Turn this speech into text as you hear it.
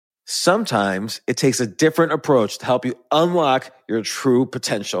Sometimes it takes a different approach to help you unlock your true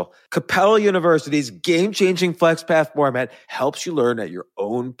potential. Capella University's game-changing FlexPath format helps you learn at your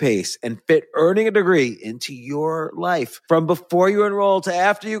own pace and fit earning a degree into your life. From before you enroll to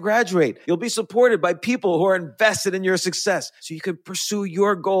after you graduate, you'll be supported by people who are invested in your success so you can pursue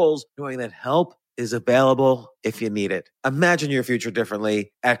your goals knowing that help is available if you need it. Imagine your future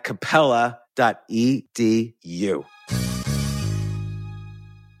differently at capella.edu.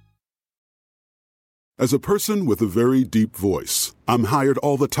 As a person with a very deep voice, I'm hired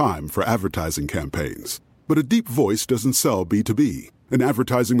all the time for advertising campaigns. But a deep voice doesn't sell B2B, and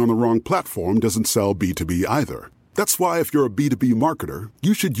advertising on the wrong platform doesn't sell B2B either. That's why if you're a B2B marketer,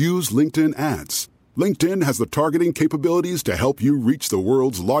 you should use LinkedIn ads. LinkedIn has the targeting capabilities to help you reach the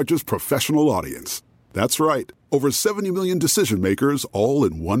world's largest professional audience. That's right, over 70 million decision makers all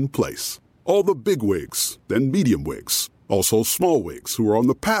in one place. All the big wigs, then medium wigs, also small wigs who are on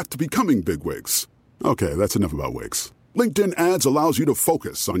the path to becoming big wigs. Okay, that's enough about wigs. LinkedIn ads allows you to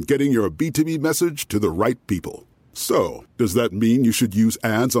focus on getting your B2B message to the right people. So, does that mean you should use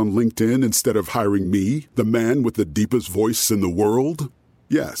ads on LinkedIn instead of hiring me, the man with the deepest voice in the world?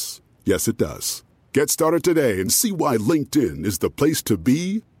 Yes. Yes, it does. Get started today and see why LinkedIn is the place to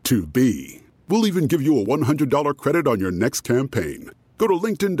be to be. We'll even give you a $100 credit on your next campaign. Go to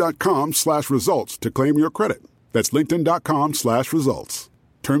linkedin.com/results to claim your credit. That's linkedin.com/results.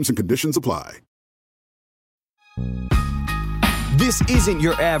 Terms and conditions apply. This isn't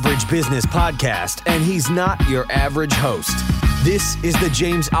your average business podcast, and he's not your average host. This is the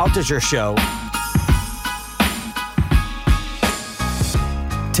James Altucher Show.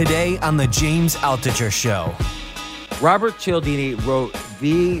 Today on the James Altucher Show. Robert Cialdini wrote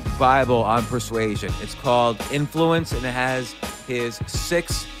the Bible on persuasion. It's called Influence, and it has his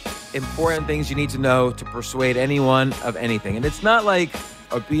 6 important things you need to know to persuade anyone of anything. And it's not like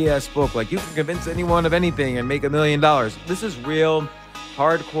a BS book, like you can convince anyone of anything and make $1 million. This is real,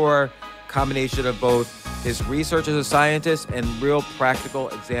 hardcore combination of both his research as a scientist and real practical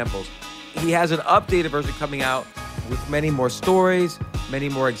examples. He has an updated version coming out with many more stories, many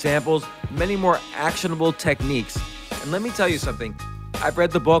more examples, many more actionable techniques. And let me tell you something. I've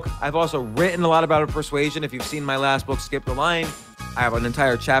read the book. I've also written a lot about persuasion. If you've seen my last book, Skip the Line, I have an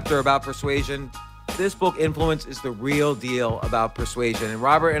entire chapter about persuasion. This book, Influence, is the real deal about persuasion. And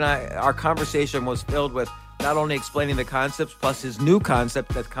Robert and I, our conversation was filled with not only explaining the concepts, plus his new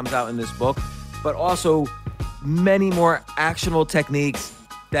concept that comes out in this book, but also many more actionable techniques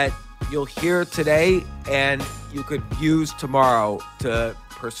that you'll hear today and you could use tomorrow to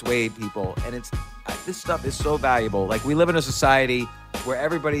persuade people. And this stuff is so valuable. Like, we live in a society where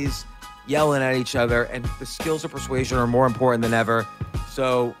everybody's yelling at each other, and the skills of persuasion are more important than ever.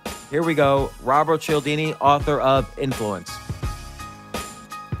 So here we go. Robert Cialdini, author of Influence.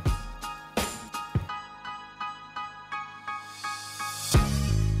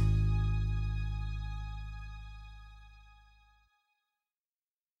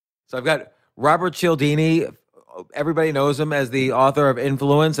 So I've got Robert Cialdini. Everybody knows him as the author of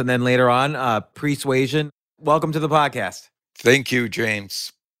Influence, and then later on, Persuasion. Welcome to the podcast. Thank you,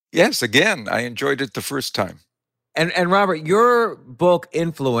 James. Yes, again, I enjoyed it the first time. And Robert, your book,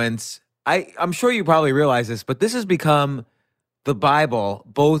 Influence, I'm sure you probably realize this, but this has become the Bible,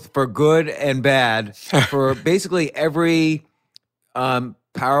 both for good and bad, for basically every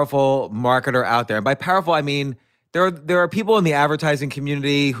powerful marketer out there. And by powerful, I mean there are people in the advertising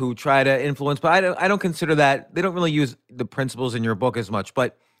community who try to influence, but I don't consider that. They don't really use the principles in your book as much.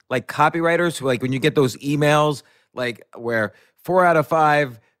 But like copywriters who, like, when you get those emails, like where 4 out of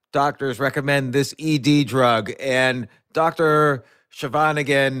 5 doctors recommend this ED drug, and Dr.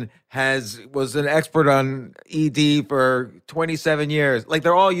 Shavanigan was an expert on ED for 27 years. Like,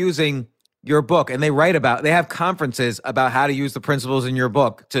 they're all using your book, and they have conferences about how to use the principles in your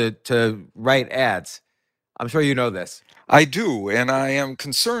book to write ads. I'm sure you know this. I do, and I am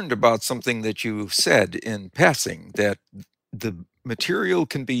concerned about something that you said in passing, that the material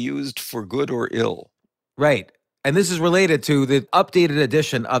can be used for good or ill. Right. And this is related to the updated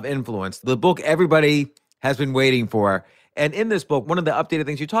edition of Influence, the book everybody has been waiting for. And in this book, one of the updated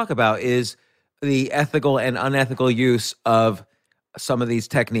things you talk about is the ethical and unethical use of some of these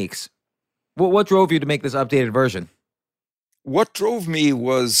techniques. What drove you to make this updated version? What drove me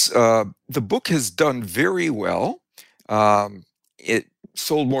was the book has done very well. It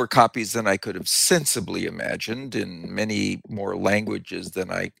sold more copies than I could have sensibly imagined, in many more languages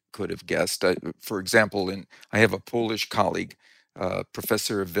than I could have guessed. For example, I have a Polish colleague,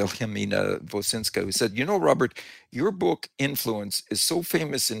 Professor Wilhelmina Wosinska, who said, Robert, your book, Influence, is so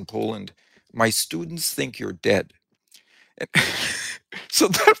famous in Poland, my students think you're dead. And so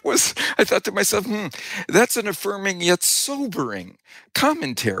I thought to myself, that's an affirming yet sobering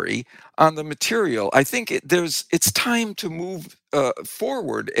commentary on the material. I think it's time to move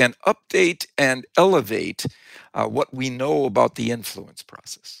forward and update and elevate what we know about the influence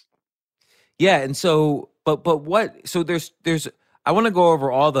process. Yeah, and so, but what? So there's. I want to go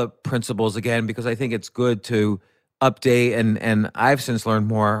over all the principles again because I think it's good to update, and I've since learned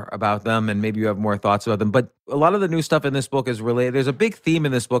more about them, and maybe you have more thoughts about them. But a lot of the new stuff in this book is related. There's a big theme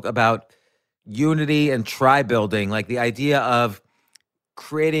in this book about unity and tribe building, like the idea of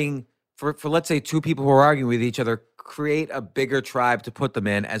creating for let's say two people who are arguing with each other, create a bigger tribe to put them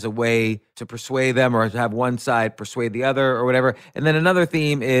in as a way to persuade them, or to have one side persuade the other or whatever. And then another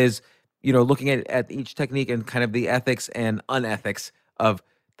theme is, looking at each technique and kind of the ethics and unethics of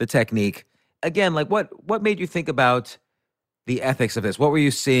the technique. Again, like what made you think about the ethics of this? What were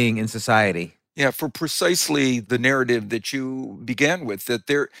you seeing in society? Yeah, for precisely the narrative that you began with,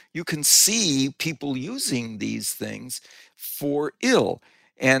 that you can see people using these things for ill.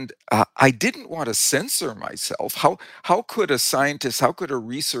 And I didn't want to censor myself. How could a scientist, how could a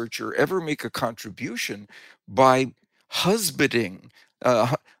researcher ever make a contribution by husbanding,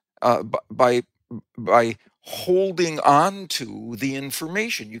 uh, by holding on to the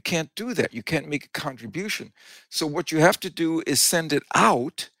information? You can't do that. You can't make a contribution. So what you have to do is send it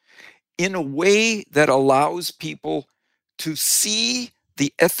out in a way that allows people to see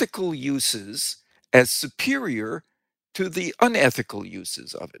the ethical uses as superior to the unethical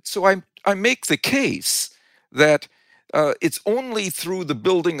uses of it. So I make the case that it's only through the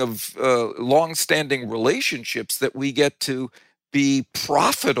building of long-standing relationships that we get to be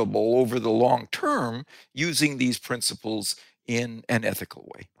profitable over the long term using these principles in an ethical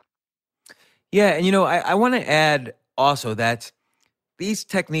way. Yeah, and I want to add also that these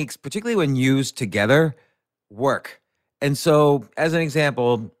techniques, particularly when used together, work. And so, as an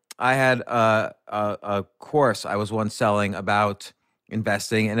example, I had a course I was once selling about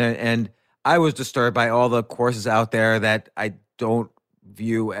investing, and I was disturbed by all the courses out there that I don't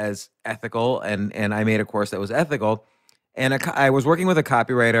view as ethical, and I made a course that was ethical. And I was working with a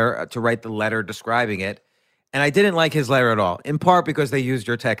copywriter to write the letter describing it, and I didn't like his letter at all, in part because they used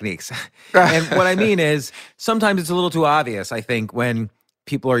your techniques. And what I mean is, sometimes it's a little too obvious, I think, when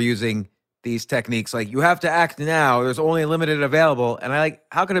people are using these techniques. Like, you have to act now. There's only limited available. And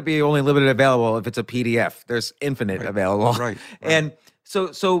how can it be only limited available if it's a PDF? There's infinite available. Right. And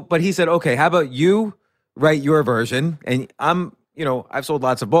but he said, okay, how about you write your version? And I've sold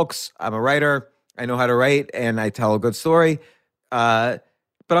lots of books. I'm a writer. I know how to write, and I tell a good story. But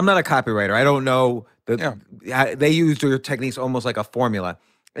I'm not a copywriter. I don't know they used your techniques almost like a formula.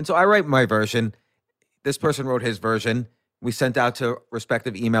 And so I write my version. This person wrote his version. We sent out to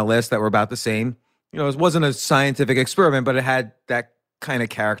respective email lists that were about the same. It wasn't a scientific experiment, but it had that kind of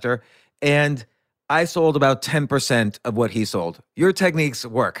character. And I sold about 10% of what he sold. Your techniques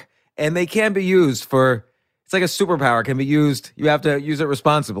work, and they can be used it's like a superpower. It can be used. You have to use it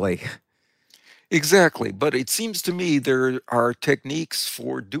responsibly. Exactly. But it seems to me there are techniques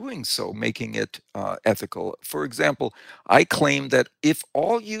for doing so, making it ethical. For example, I claim that if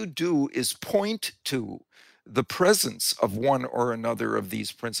all you do is point to the presence of one or another of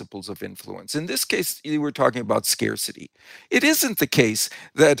these principles of influence. In this case, you were talking about scarcity. It isn't the case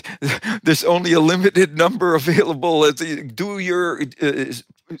that there's only a limited number available. Do your,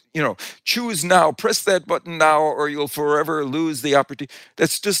 choose now, press that button now, or you'll forever lose the opportunity.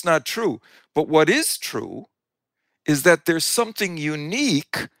 That's just not true. But what is true is that there's something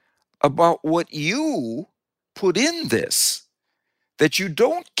unique about what you put in this that you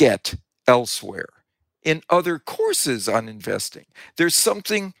don't get elsewhere in other courses on investing. There's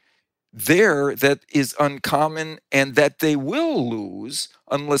something there that is uncommon and that they will lose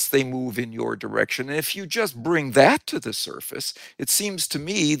unless they move in your direction. And if you just bring that to the surface, it seems to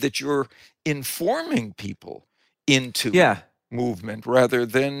me that you're informing people into movement rather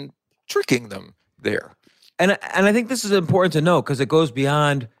than tricking them there. And I think this is important to know because it goes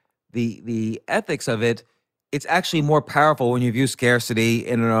beyond the ethics of it. It's actually more powerful when you view scarcity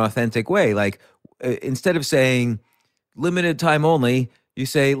in an authentic way. Like, instead of saying limited time only, you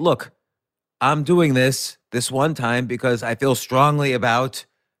say, look, I'm doing this one time because I feel strongly about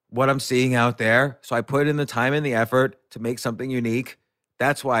what I'm seeing out there. So I put in the time and the effort to make something unique.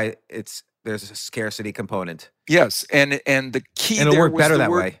 That's why there's a scarcity component. Yes, and the key and it'll work better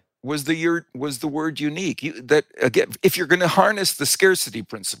that way. Was the word unique. That again, if you're going to harness the scarcity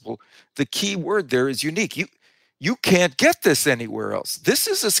principle, the key word there is unique. You can't get this anywhere else. This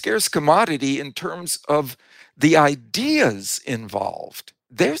is a scarce commodity in terms of the ideas involved.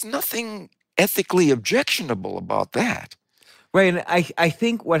 There's nothing ethically objectionable about that. Right. And I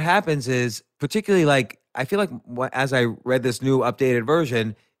think what happens is, particularly like, I feel like as I read this new updated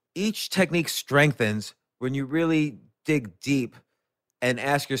version, each technique strengthens when you really dig deep and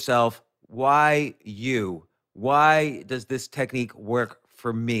ask yourself, why you? Why does this technique work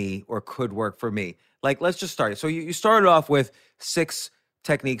for me or could work for me? Like, let's just start. So you started off with 6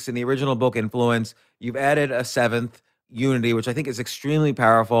 techniques in the original book, Influence. You've added a seventh, Unity, which I think is extremely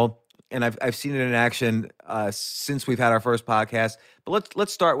powerful. And I've seen it in action since we've had our first podcast. But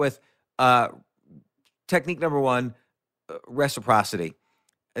let's start with uh, technique number one, reciprocity.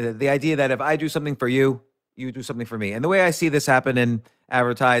 The idea that if I do something for you, you do something for me. And the way I see this happen in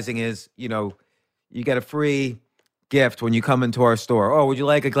advertising is, you get a free gift when you come into our store. Oh, would you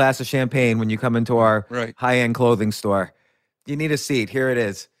like a glass of champagne when you come into our Right. high-end clothing store? You need a seat. Here it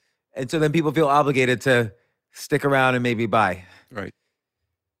is. And so then people feel obligated to stick around and maybe buy. Right.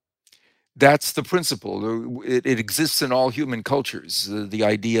 That's the principle. It exists in all human cultures. The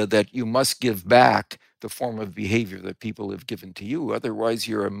idea that you must give back the form of behavior that people have given to you. Otherwise,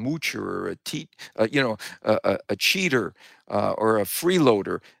 you're a moocher or a cheater or a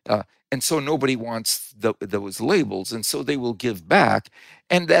freeloader. And so nobody wants those labels. And so they will give back.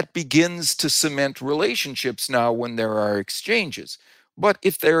 And that begins to cement relationships now when there are exchanges. But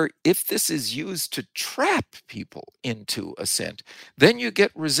if this is used to trap people into assent, then you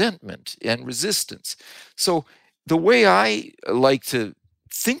get resentment and resistance. So the way I like to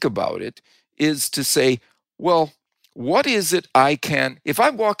think about it is to say, well, what is it if I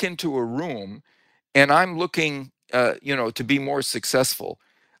walk into a room and I'm looking, to be more successful,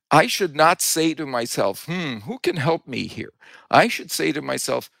 I should not say to myself, who can help me here? I should say to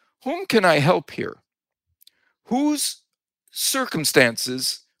myself, whom can I help here? Whose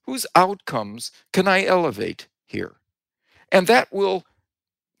circumstances, whose outcomes can I elevate here? And that will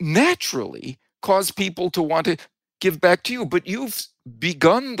naturally cause people to want to give back to you. But you've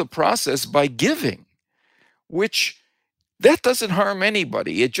begun the process by giving, which that doesn't harm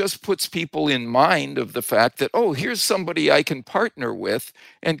anybody. It just puts people in mind of the fact that, oh, here's somebody I can partner with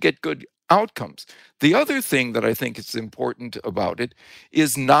and get good outcomes. The other thing that I think is important about it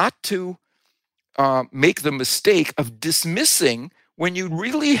is not to make the mistake of dismissing when you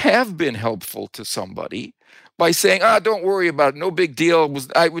really have been helpful to somebody by saying, don't worry about it, no big deal,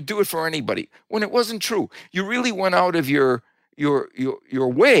 I would do it for anybody, when it wasn't true. You really went out of your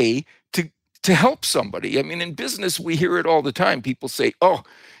way to help somebody. I mean, in business, we hear it all the time. People say, oh,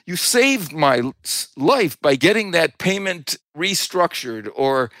 you saved my life by getting that payment restructured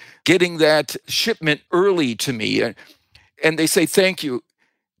or getting that shipment early to me. And they say, thank you.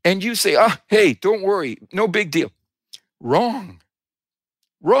 And you say, hey, don't worry, no big deal. Wrong.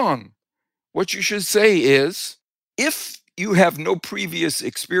 What you should say is, if you have no previous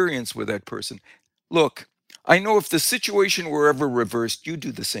experience with that person, look, I know if the situation were ever reversed, you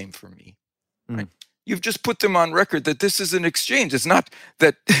do the same for me. Right? You've just put them on record that this is an exchange. It's not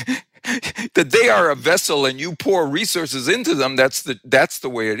that that they are a vessel and you pour resources into them. That's the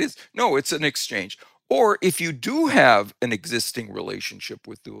way it is. No, it's an exchange. Or if you do have an existing relationship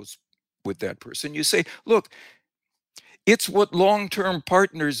with that person, you say, look, it's what long-term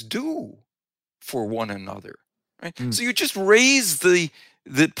partners do for one another. Right? So you just raise the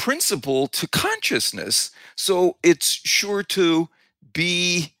principle to consciousness, so it's sure to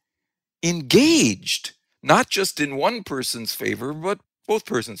be engaged, not just in one person's favor, but both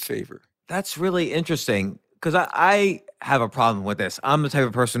persons' favor. That's really interesting, because I have a problem with this. I'm the type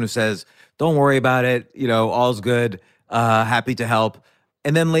of person who says, don't worry about it, all's good, happy to help.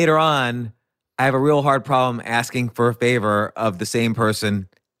 And then later on, I have a real hard problem asking for a favor of the same person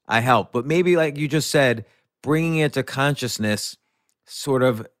I help. But maybe, like you just said, bringing it to consciousness sort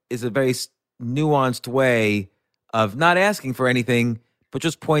of is a very nuanced way of not asking for anything, but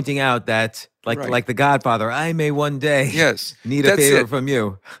just pointing out that, like the Godfather, I may one day need a favor from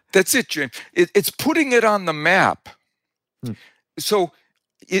you. That's it, Jim. It's putting it on the map. So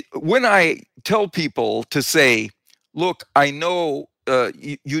when I tell people to say, look, I know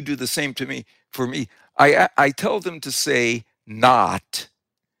you do the same for me, I tell them to say, not.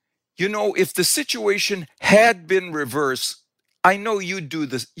 If the situation had been reversed, I know you'd do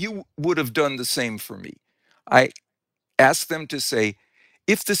this. You would have done the same for me. I ask them to say,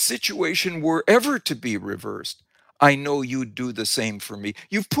 if the situation were ever to be reversed, I know you'd do the same for me.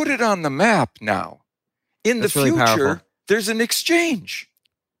 You've put it on the map now. In That's the really future, powerful. There's an exchange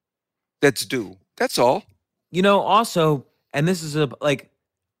that's due. That's all. Also, and this is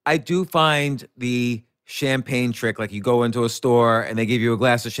I do find the champagne trick, like you go into a store and they give you a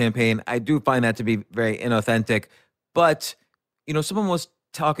glass of champagne. I do find that to be very inauthentic. But, someone was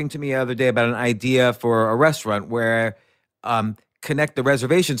talking to me the other day about an idea for a restaurant where connect the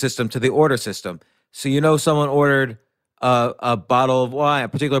reservation system to the order system. So someone ordered a bottle of wine, a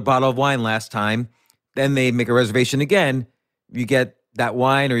particular bottle of wine last time. Then they make a reservation again. You get that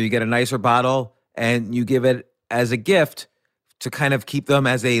wine, or you get a nicer bottle, and you give it as a gift to kind of keep them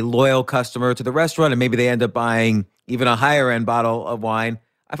as a loyal customer to the restaurant, and maybe they end up buying even a higher end bottle of wine.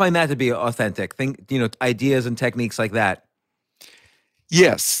 I find that to be authentic. Ideas and techniques like that.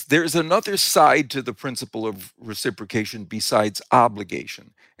 Yes, there's another side to the principle of reciprocation besides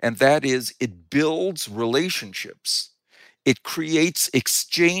obligation, and that is it builds relationships. It creates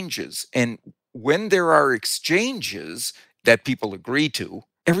exchanges, and when there are exchanges that people agree to,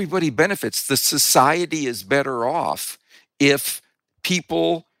 everybody benefits. The society is better off if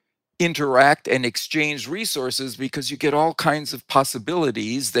people interact and exchange resources, because you get all kinds of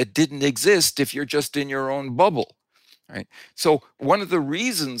possibilities that didn't exist if you're just in your own bubble. Right? So one of the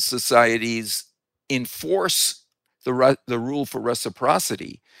reasons societies enforce the rule for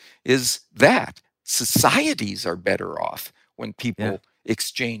reciprocity is that societies are better off when people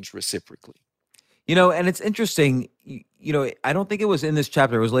exchange reciprocally. And it's interesting, I don't think it was in this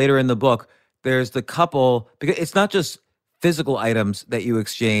chapter, it was later in the book. There's the couple, because it's not just physical items that you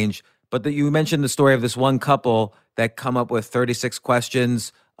exchange, but that you mentioned the story of this one couple that come up with 36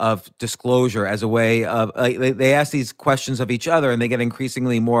 questions of disclosure as a way of, they ask these questions of each other, and they get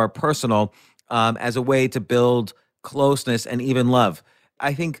increasingly more personal as a way to build closeness and even love.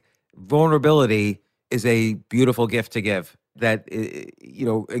 I think vulnerability is a beautiful gift to give that,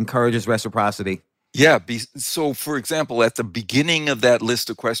 encourages reciprocity. Yeah. So, for example, at the beginning of that list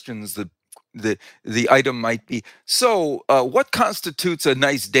of questions, the item might be, so what constitutes a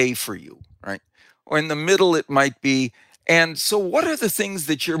nice day for you, right? Or in the middle, it might be, and so what are the things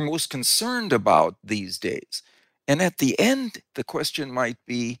that you're most concerned about these days? And at the end, the question might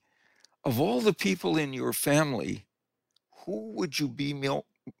be, of all the people in your family,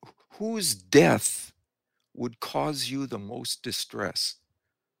 whose death would cause you the most distress,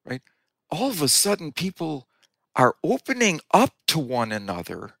 right? All of a sudden, people are opening up to one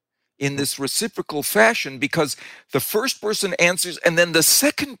another in this reciprocal fashion, because the first person answers and then the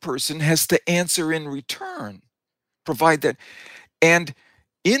second person has to answer in return, provide that. And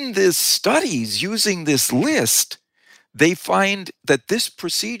in these studies using this list, they find that this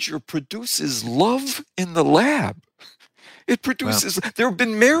procedure produces love in the lab. It produces, there have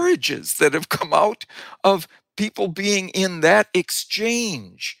been marriages that have come out of people being in that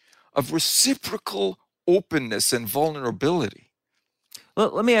exchange of reciprocal openness and vulnerability. Well,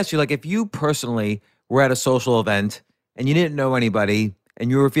 let me ask you, if you personally were at a social event and you didn't know anybody and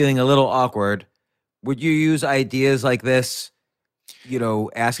you were feeling a little awkward, would you use ideas like this,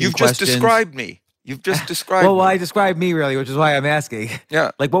 asking You've questions? just described me. You've just described well, me. I described me, really, which is why I'm asking.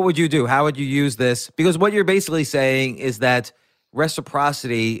 Yeah. What would you do? How would you use this? Because what you're basically saying is that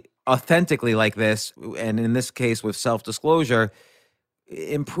reciprocity, authentically like this, and in this case with self-disclosure,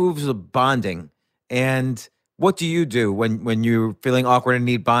 improves the bonding. And what do you do when you're feeling awkward and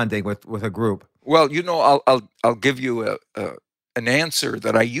need bonding with a group? Well, I'll give you an answer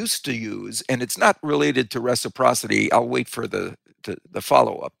that I used to use, and it's not related to reciprocity. I'll wait for the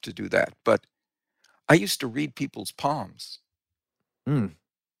follow-up to do that. But I used to read people's palms.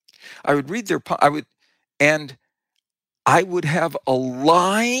 I would read their and I would have a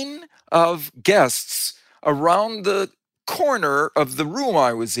line of guests around the corner of the room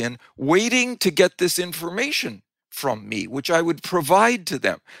I was in, waiting to get this information from me, which I would provide to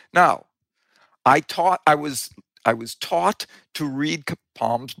them. Now, I was taught to read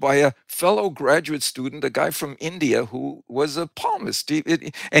palms by a fellow graduate student, a guy from India who was a palmist.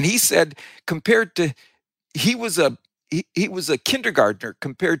 And he said, he was a kindergartner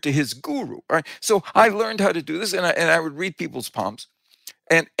compared to his guru. Right? So I learned how to do this, and I would read people's palms.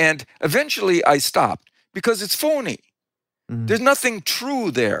 And eventually I stopped because it's phony. There's nothing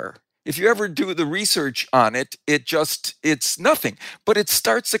true there. If you ever do the research on it, it's nothing. But it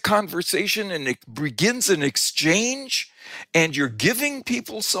starts a conversation and it begins an exchange, and you're giving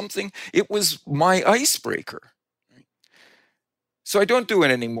people something. It was my icebreaker. So I don't do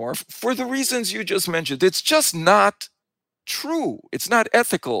it anymore for the reasons you just mentioned. It's just not true. It's not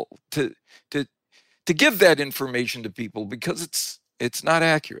ethical to give that information to people because it's not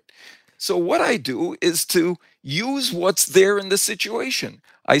accurate. So what I do is to use what's there in the situation.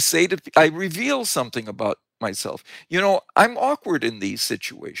 I reveal something about myself. I'm awkward in these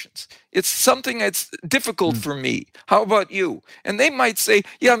situations. It's something that's difficult for me. How about you? And they might say,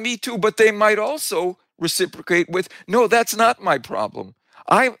 yeah, me too, but they might also reciprocate with, no, that's not my problem.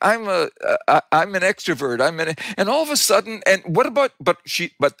 I'm an extrovert. And all of a sudden, and what about, but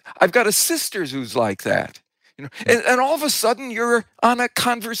I've got a sister who's like that. And all of a sudden you're on a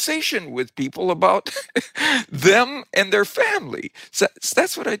conversation with people about them and their family. So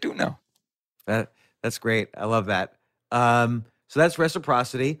that's what I do now. That's great. I love that. So that's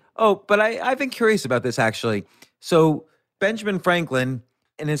reciprocity. Oh, but I've been curious about this actually. So Benjamin Franklin,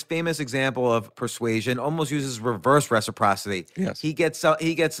 in his famous example of persuasion, almost uses reverse reciprocity. Yes. He gets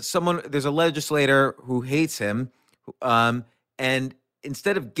someone. There's a legislator who hates him, and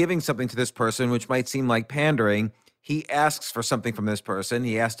instead of giving something to this person, which might seem like pandering, he asks for something from this person.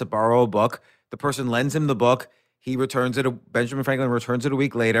 He asks to borrow a book. The person lends him the book. He returns it. Benjamin Franklin returns it a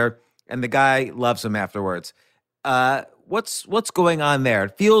week later, and the guy loves him afterwards. What's going on there?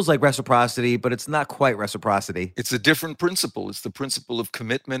 It feels like reciprocity, but it's not quite reciprocity. It's a different principle. It's the principle of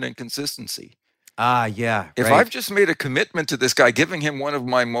commitment and consistency. Ah, yeah. If right. I've just made a commitment to this guy, giving him one of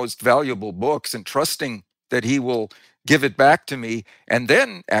my most valuable books and trusting that he will give it back to me, and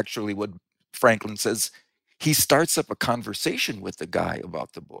then actually what Franklin says, he starts up a conversation with the guy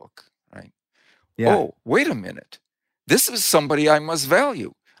about the book, right? Yeah. Oh, wait a minute. This is somebody I must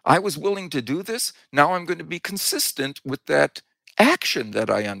value. I was willing to do this. Now I'm going to be consistent with that action that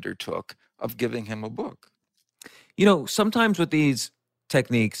I undertook of giving him a book. Sometimes with these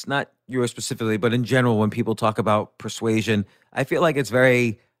techniques, not yours specifically, but in general, when people talk about persuasion, I feel like it's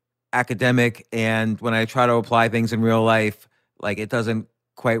very academic. And when I try to apply things in real life, like it doesn't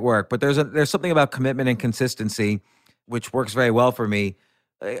quite work. But there's something about commitment and consistency, which works very well for me.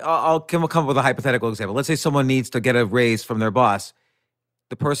 I'll come up with a hypothetical example. Let's say someone needs to get a raise from their boss.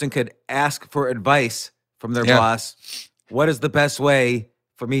 The person could ask for advice from their boss. What is the best way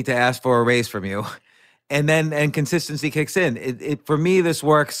for me to ask for a raise from you? And consistency kicks in. It for me, this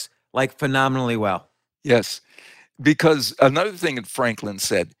works like phenomenally well. Yes, because another thing that Franklin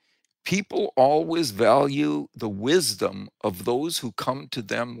said, people always value the wisdom of those who come to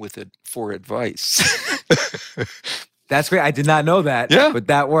them with it for advice. That's great. I did not know that, but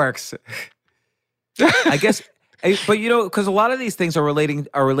that works. I guess, but because a lot of these things are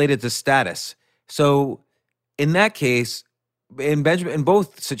related to status. So in that case, in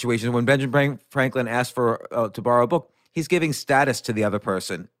both situations, when Benjamin Franklin asked for to borrow a book, he's giving status to the other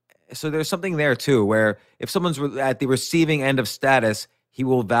person. So there's something there too, where if someone's at the receiving end of status, he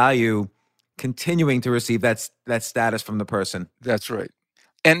will value continuing to receive that status from the person. That's right.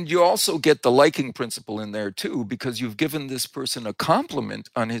 And you also get the liking principle in there too, because you've given this person a compliment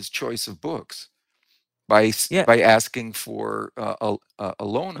on his choice of books by asking for a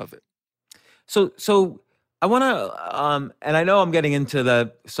loan of it. So I want to, and I know I'm getting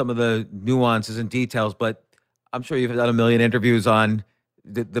into some of the nuances and details, but I'm sure you've done a million interviews on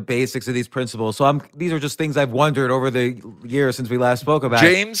the basics of these principles. So these are just things I've wondered over the years since we last spoke about.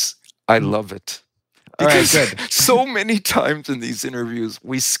 James, I love it. Because all right, good. So many times in these interviews,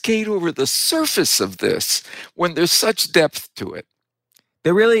 we skate over the surface of this when there's such depth to it.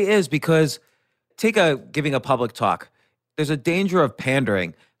 There really is, because giving a public talk, there's a danger of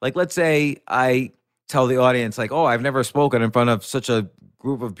pandering. Like, let's say I tell the audience, like, oh, I've never spoken in front of such a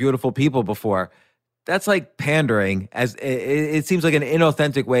group of beautiful people before. That's like pandering, as it seems like an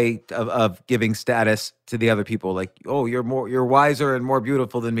inauthentic way of giving status to the other people. Like, oh, you're wiser and more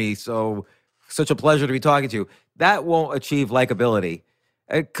beautiful than me, so such a pleasure to be talking to you. That won't achieve likability.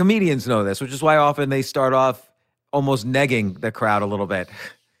 Comedians know this, which is why often they start off almost negging the crowd a little bit.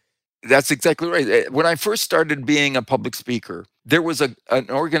 That's exactly right. When I first started being a public speaker, there was an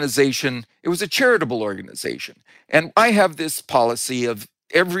organization, it was a charitable organization. And I have this policy of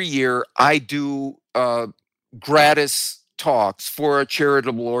every year I do gratis talks for a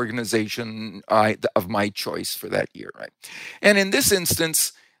charitable organization of my choice for that year, right? And in this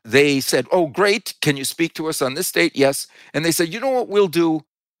instance, they said, oh, great, can you speak to us on this date? Yes. And they said, you know what we'll do?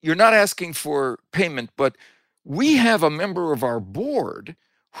 You're not asking for payment, but we have a member of our board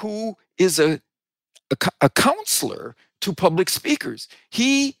who is a counselor to public speakers.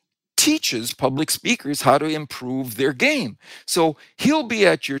 He teaches public speakers how to improve their game. So he'll be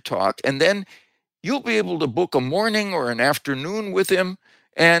at your talk, and then you'll be able to book a morning or an afternoon with him,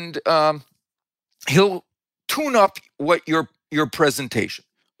 and he'll tune up what your presentation.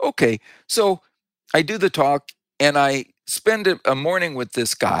 Okay, so I do the talk, and I spend a morning with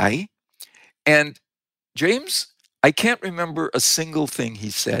this guy, and James, I can't remember a single thing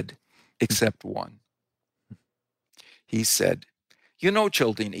he said except one. He said, you know,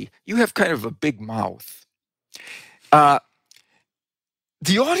 Cialdini, you have kind of a big mouth. The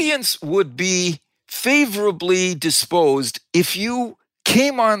audience would be favorably disposed if you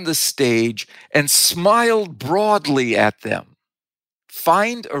came on the stage and smiled broadly at them.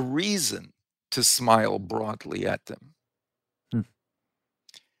 Find a reason to smile broadly at them.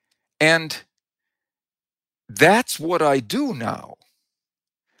 And That's what I do now.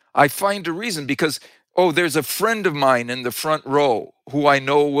 I find a reason because, oh, there's a friend of mine in the front row who I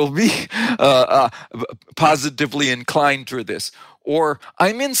know will be positively inclined to this. Or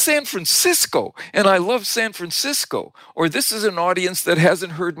I'm in San Francisco and I love San Francisco. Or this is an audience that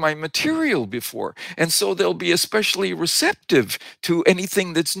hasn't heard my material before. And so they'll be especially receptive to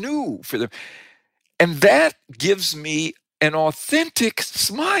anything that's new for them. And that gives me an authentic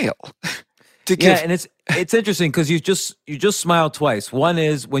smile to give. Yeah, and it's interesting because you just smiled twice. One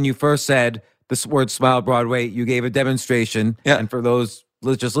is when you first said this word "smile Broadway," you gave a demonstration, Yeah. and for those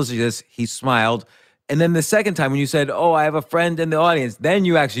just listening to this, he smiled. And then the second time when you said, "Oh, I have a friend in the audience," then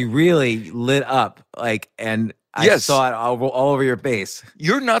you actually really lit up, and I Yes. saw it all over your face.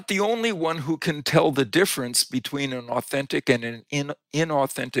 You're not the only one who can tell the difference between an authentic and an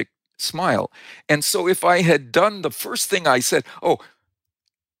inauthentic smile. And so if I had done the first thing I said, oh,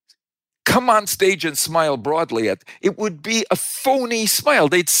 come on stage and smile broadly at, it would be a phony smile.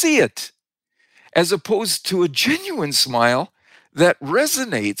 They'd see it, as opposed to a genuine smile that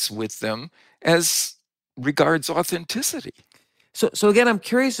resonates with them as regards authenticity. So again, I'm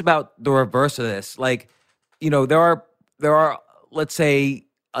curious about the reverse of this. Like, there are, let's say,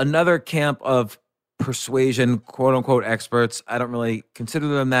 another camp of persuasion, quote unquote, experts. I don't really consider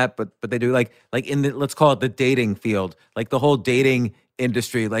them that, but they do, like in the, let's call it the dating field, like the whole dating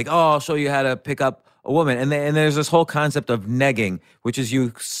industry. Like, oh, I'll show you how to pick up a woman, and there's this whole concept of negging, which is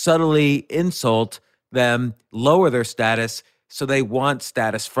you subtly insult them, lower their status, so they want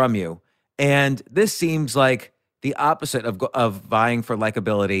status from you. And this seems like the opposite of vying for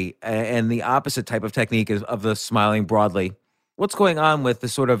likability, and the opposite type of technique is of the smiling broadly. What's going on with the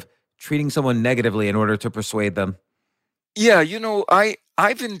sort of treating someone negatively in order to persuade them? Yeah,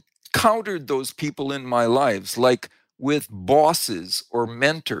 I've encountered those people in my lives, like with bosses or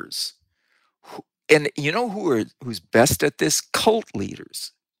mentors. And who's best at this? Cult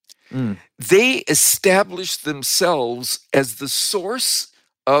leaders. Mm. They establish themselves as the source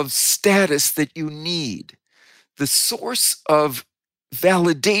of status that you need, the source of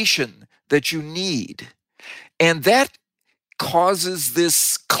validation that you need. And that causes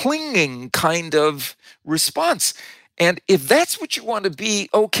this clinging kind of response. And if that's what you want to be,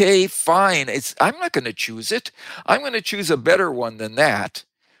 okay, fine. I'm not going to choose it. I'm going to choose a better one than that,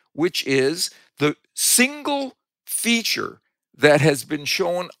 which is the single feature that has been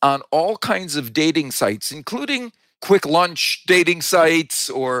shown on all kinds of dating sites, including quick lunch dating sites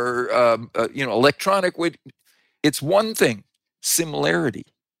or electronic way. It's one thing: similarity.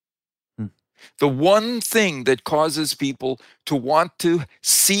 The one thing that causes people to want to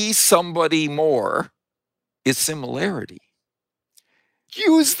see somebody more is similarity.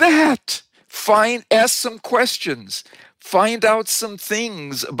 Use that. Ask some questions. Find out some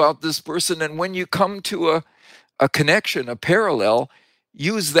things about this person. And when you come to a connection, a parallel,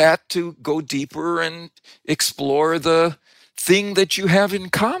 use that to go deeper and explore the thing that you have in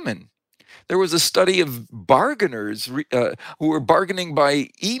common. There was a study of bargainers who were bargaining by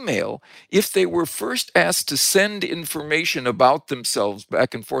email. If they were first asked to send information about themselves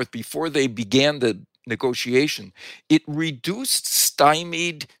back and forth before they began the negotiation, it reduced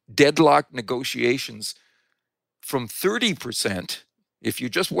stymied, deadlocked negotiations from 30%, if you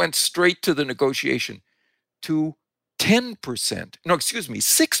just went straight to the negotiation, to 10%. No, excuse me,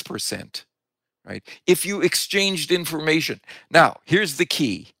 6%, right? If you exchanged information. Now, here's the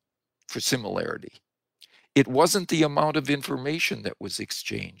key for similarity. It wasn't the amount of information that was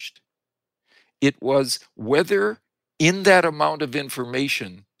exchanged. It was whether in that amount of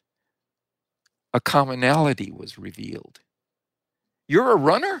information a commonality was revealed. You're a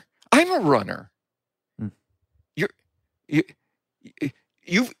runner? I'm a runner. Mm.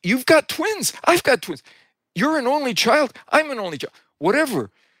 You've got twins. I've got twins. You're an only child. I'm an only child. Whatever.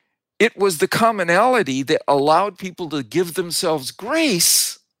 It was the commonality that allowed people to give themselves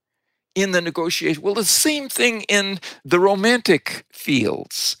grace in the negotiation. Well, the same thing in the romantic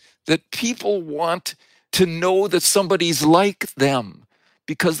fields, that people want to know that somebody's like them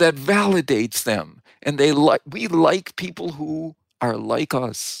because that validates them. And we like people who are like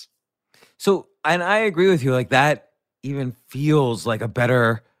us. So, and I agree with you, like that even feels like a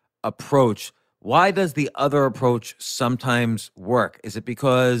better approach. Why does the other approach sometimes work? Is it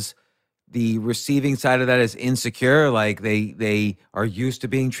because the receiving side of that is insecure, like they are used to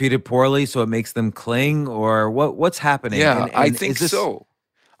being treated poorly, so it makes them cling, or what's happening? Yeah, And I think so.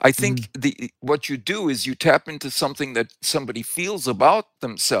 I Mm-hmm. think what you do is you tap into something that somebody feels about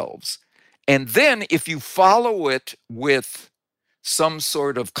themselves, and then if you follow it with some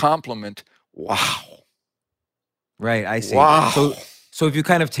sort of compliment, wow, Right, I see. wow. So So if you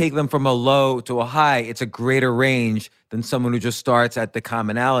kind of take them from a low to a high, it's a greater range than someone who just starts at the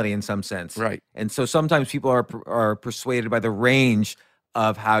commonality in some sense. Right. And so sometimes people are persuaded by the range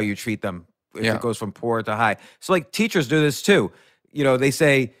of how you treat them if Yeah. it goes from poor to high. So like teachers do this too. They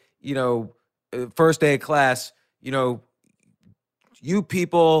say, first day of class, you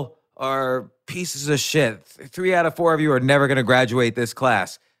people are pieces of shit. 3 out of 4 of you are never going to graduate this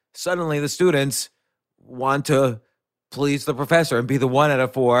class. Suddenly the students want to please the professor and be the 1 out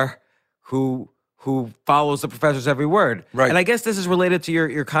of 4 who follows the professor's every word. Right. And I guess this is related to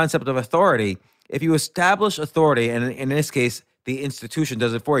your concept of authority. If you establish authority, and in this case, the institution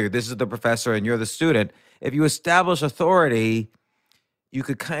does it for you. This is the professor and you're the student. If you establish authority, you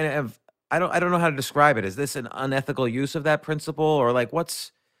could kind of, I don't know how to describe it. Is this an unethical use of that principle, or like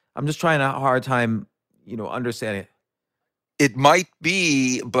I'm just trying a hard time, understanding it. It might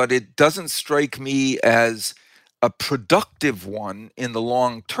be, but it doesn't strike me as a productive one in the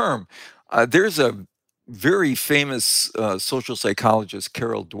long term. There's a very famous social psychologist,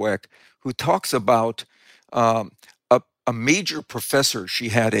 Carol Dweck, who talks about a major professor she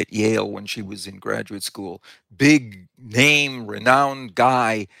had at Yale when she was in graduate school, big name, renowned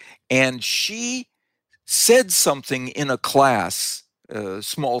guy, and she said something in a class, a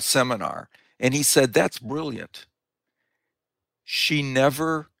small seminar, and he said, "That's brilliant." She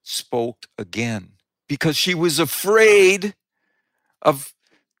never spoke again because she was afraid of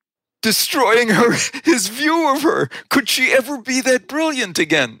destroying his view of her. Could she ever be that brilliant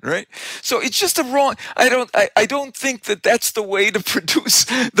again, right? So it's just a wrong. I don't think that that's the way to produce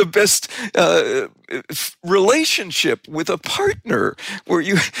the best relationship with a partner, where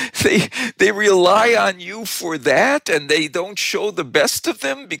they rely on you for that, and they don't show the best of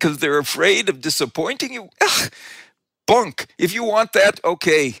them because they're afraid of disappointing you. Ugh, bunk. If you want that,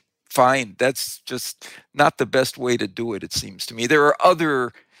 okay, fine. That's just not the best way to do it, it seems to me. There are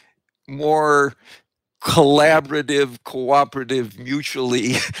other more collaborative, cooperative,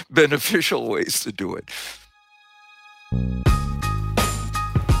 mutually beneficial ways to do it.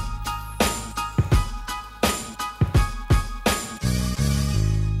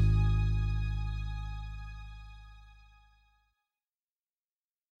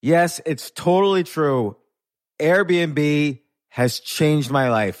 Yes, it's totally true. Airbnb has changed my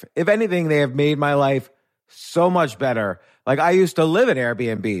life. If anything, they have made my life so much better. Like, I used to live in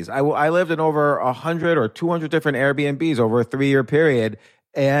Airbnbs. I lived in over 100 or 200 different Airbnbs over a 3-year period,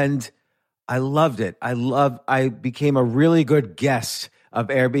 and I loved it. I became a really good guest of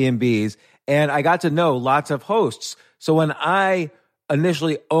Airbnbs, and I got to know lots of hosts. So when I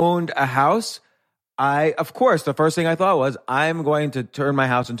initially owned a house, of course, the first thing I thought was, I'm going to turn my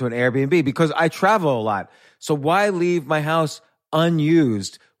house into an Airbnb because I travel a lot. So why leave my house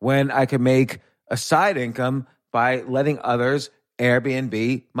unused when I can make a side income by letting others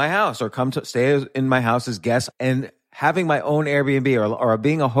Airbnb my house or come to stay in my house as guests? And having my own Airbnb or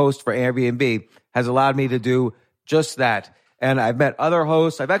being a host for Airbnb has allowed me to do just that. And I've met other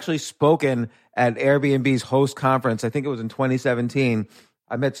hosts. I've actually spoken at Airbnb's host conference. I think it was in 2017.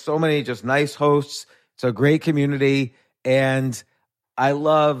 I met so many just nice hosts. It's a great community. And I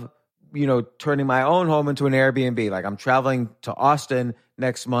love, turning my own home into an Airbnb. Like, I'm traveling to Austin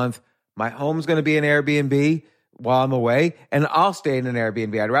next month. My home's going to be an Airbnb while I'm away, and I'll stay in an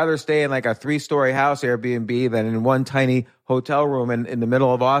Airbnb. I'd rather stay in like a 3-story house Airbnb than in one tiny hotel room in the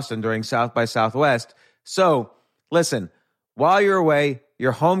middle of Austin during South by Southwest. So listen, while you're away,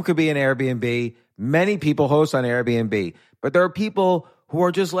 your home could be an Airbnb. Many people host on Airbnb, but there are people who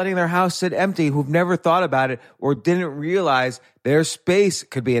are just letting their house sit empty, who've never thought about it or didn't realize their space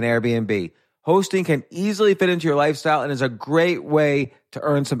could be an Airbnb. Hosting can easily fit into your lifestyle and is a great way to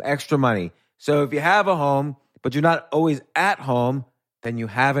earn some extra money. So if you have a home, but you're not always at home, then you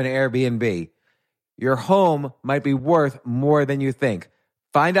have an Airbnb. Your home might be worth more than you think.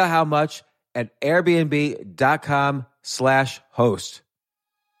 Find out how much at airbnb.com/host.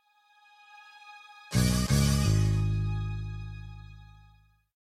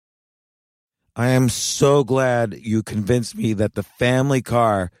 I am so glad you convinced me that the family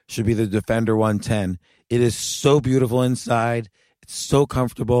car should be the Defender 110. It is so beautiful inside. It's so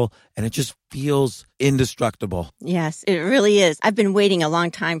comfortable, and it just feels indestructible. Yes, it really is. I've been waiting a long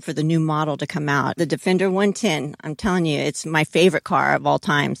time for the new model to come out. The Defender 110, I'm telling you, it's my favorite car of all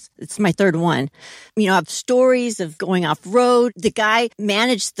times. It's my third one. I have stories of going off-road. The guy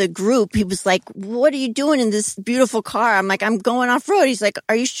managed the group. He was like, "What are you doing in this beautiful car?" I'm like, "I'm going off-road." He's like,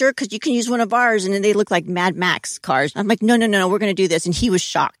 "Are you sure? Because you can use one of ours." And then they look like Mad Max cars. I'm like, no, we're going to do this. And he was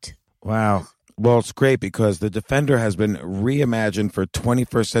shocked. Wow. Well, it's great because the Defender has been reimagined for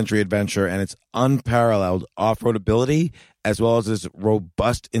 21st century adventure, and its unparalleled off-road ability, as well as its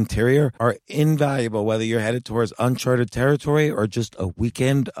robust interior, are invaluable whether you're headed towards uncharted territory or just a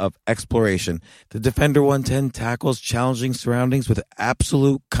weekend of exploration. The Defender 110 tackles challenging surroundings with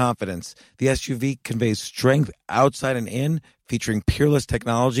absolute confidence. The SUV conveys strength outside and in, featuring peerless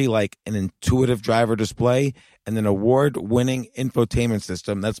technology like an intuitive driver display and an award-winning infotainment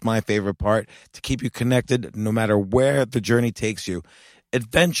system. That's my favorite part, to keep you connected no matter where the journey takes you.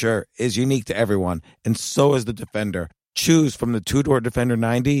 Adventure is unique to everyone, and so is the Defender. Choose from the two-door Defender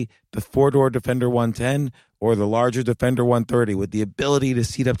 90, the four-door Defender 110, or the larger Defender 130 with the ability to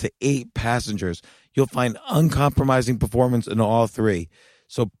seat up to 8 passengers. You'll find uncompromising performance in all three.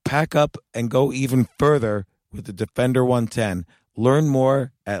 So pack up and go even further with the Defender 110. Learn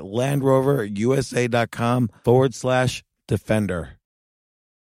more at LandRoverUSA.com/Defender.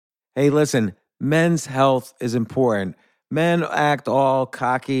 Hey, listen, men's health is important. Men act all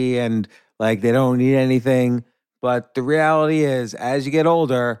cocky and like they don't need anything. But the reality is, as you get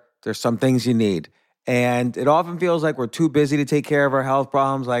older, there's some things you need. And it often feels like we're too busy to take care of our health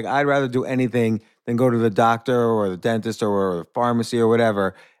problems. Like, I'd rather do anything than go to the doctor or the dentist or the pharmacy or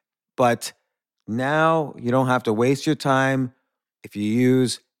whatever. But now you don't have to waste your time if you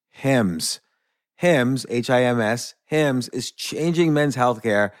use HIMS. HIMS, H-I-M-S, HIMS is changing men's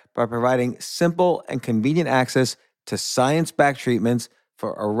healthcare by providing simple and convenient access to science-backed treatments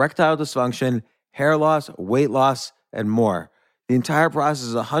for erectile dysfunction, hair loss, weight loss, and more. The entire process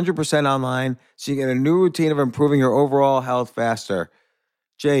is 100% online, so you get a new routine of improving your overall health faster.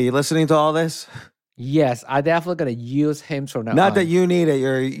 Jay, you listening to all this? Yes, I definitely gonna use him from now on. Not that you need it.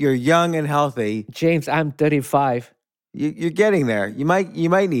 You're young and healthy. James, I'm 35. You're getting there. You might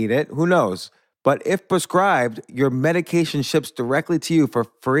need it. Who knows? But if prescribed, your medication ships directly to you for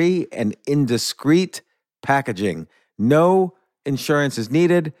free and in discreet packaging. No insurance is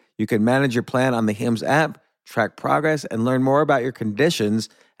needed. You can manage your plan on the HIMS app, track progress, and learn more about your conditions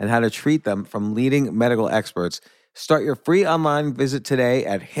and how to treat them from leading medical experts. Start your free online visit today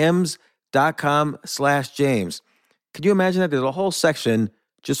at hims.com/James. Could you imagine that? There's a whole section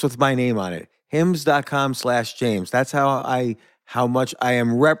just with my name on it. hims.com/James. That's how much I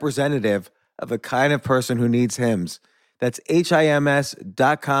am representative of the kind of person who needs HIMS. That's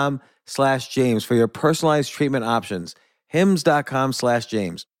HIMS.com/James for your personalized treatment options.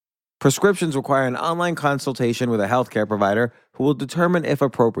 HIMS.com/James. Prescriptions require an online consultation with a healthcare provider who will determine if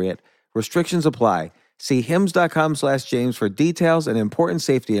appropriate. Restrictions apply. See HIMS.com/James for details and important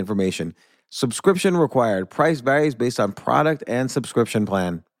safety information. Subscription required. Price varies based on product and subscription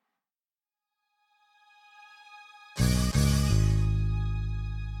plan.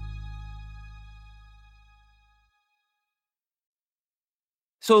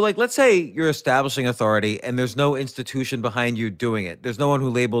 So, like, let's say you're establishing authority and there's no institution behind you doing it. There's no one who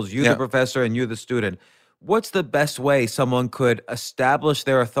labels you the professor and you the student. What's the best way someone could establish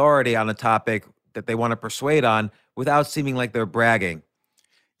their authority on a topic that they want to persuade on without seeming like they're bragging?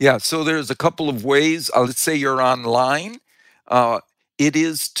 Yeah, so there's a couple of ways. Let's say you're online. It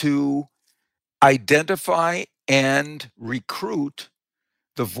is to identify and recruit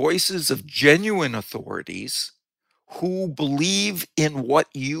the voices of genuine authorities who believe in what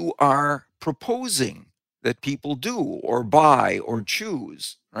you are proposing that people do or buy or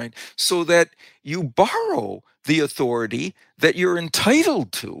choose, right? So that you borrow the authority that you're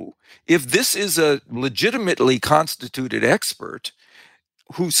entitled to. If this is a legitimately constituted expert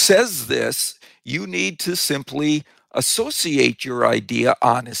who says this, you need to simply associate your idea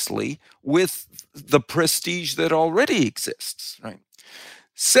honestly with the prestige that already exists, right?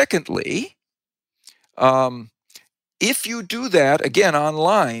 Secondly, if you do that, again,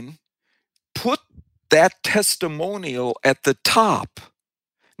 online, put that testimonial at the top,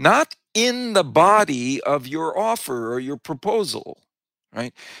 not in the body of your offer or your proposal,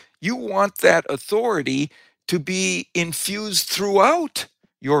 right? You want that authority to be infused throughout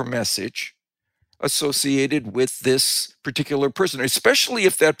your message associated with this particular person, especially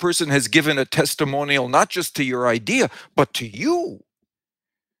if that person has given a testimonial not just to your idea, but to you,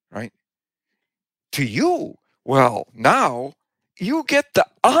 right? To you. Well, now you get the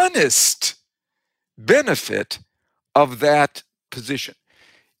honest benefit of that position.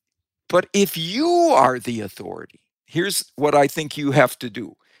 But if you are the authority, here's what I think you have to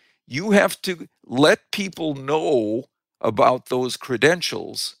do. You have to let people know about those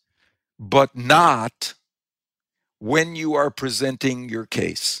credentials, but not when you are presenting your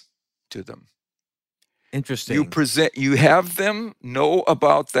case to them. Interesting. You have them know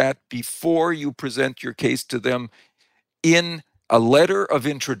about that before you present your case to them in a letter of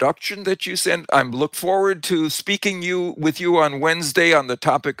introduction that you send. I look forward to speaking with you on Wednesday on the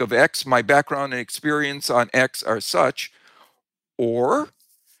topic of X. My background and experience on X are such. Or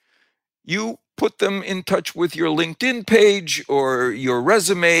you put them in touch with your LinkedIn page or your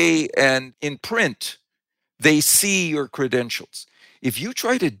resume, and in print, they see your credentials. If you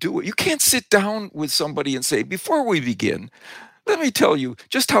try to do it, you can't sit down with somebody and say, before we begin, let me tell you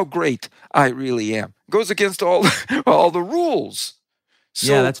just how great I really am. It goes against all the rules.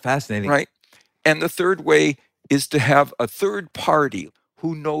 So, Yeah, that's fascinating. Right? And the third way is to have a third party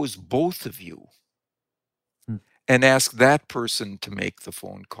who knows both of you and ask that person to make the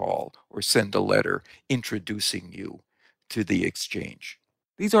phone call or send a letter introducing you to the exchange.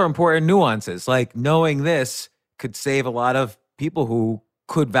 These are important nuances. Like knowing this could save a lot of people who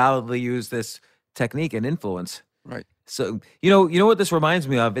could validly use this technique and influence. Right. So, you know what this reminds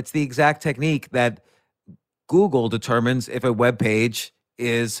me of? It's the exact technique that Google determines if a web page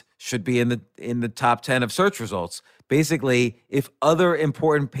should be in the top 10 of search results. Basically, if other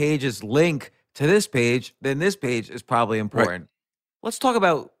important pages link to this page, then this page is probably important. Right. Let's talk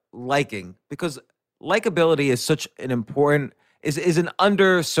about liking, because likability is such an important is an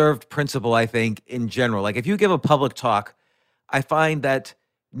underserved principle, I think, in general. Like if you give a public talk, I find that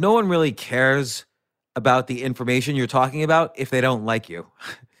no one really cares about the information you're talking about if they don't like you.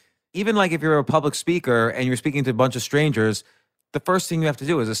 Even like if you're a public speaker and you're speaking to a bunch of strangers, the first thing you have to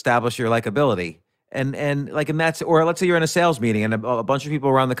do is establish your likability. And that's, or let's say you're in a sales meeting and a bunch of people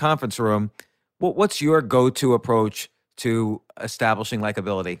around the conference room. What's your go-to approach to establishing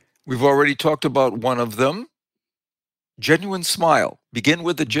likability? We've already talked about one of them. Genuine smile. Begin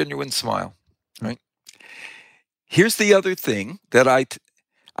with a genuine smile, right? Here's the other thing that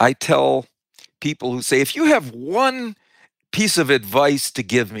I tell people who say, if you have one piece of advice to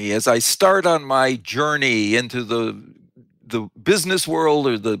give me as I start on my journey into the business world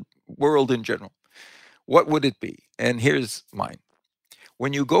or the world in general, what would it be? And here's mine.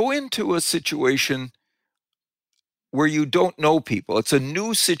 When you go into a situation where you don't know people, it's a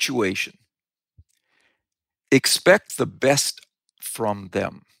new situation, expect the best from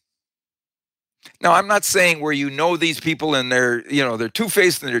them. Now, I'm not saying where you know these people and they're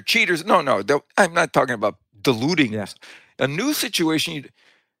two-faced and they're cheaters. No, I'm not talking about deluding. Yeah. A new situation, you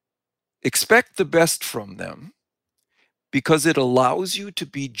expect the best from them because it allows you to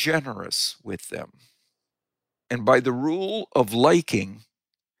be generous with them. And by the rule of liking,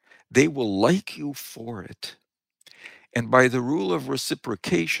 they will like you for it. And by the rule of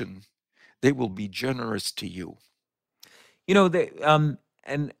reciprocation, they will be generous to you.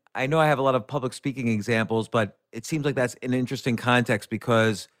 And I know I have a lot of public speaking examples, but it seems like that's an interesting context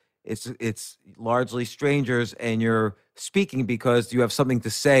because it's largely strangers and you're speaking because you have something to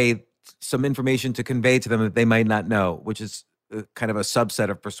say, some information to convey to them that they might not know, which is kind of a subset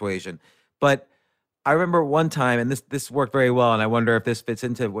of persuasion. But I remember one time, and this worked very well, and I wonder if this fits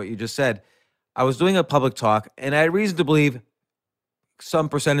into what you just said. I was doing a public talk, and I had reason to believe some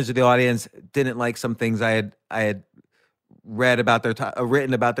percentage of the audience didn't like some things I had read about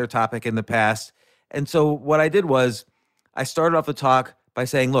written about their topic in the past. And so what I did was I started off the talk by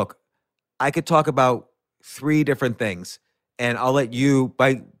saying, look, I could talk about 3 different things, and I'll let you,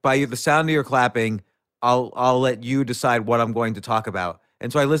 by the sound of your clapping, I'll let you decide what I'm going to talk about.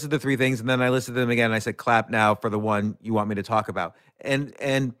 And so I listed the 3 things, and then I listed them again, and I said, clap now for the one you want me to talk about.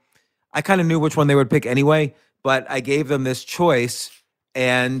 And I kind of knew which one they would pick anyway, but I gave them this choice,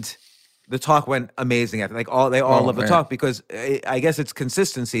 and the talk went amazing. I think they all love the talk because I guess it's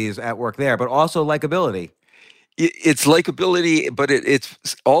consistency is at work there, but also likability. It's likability, but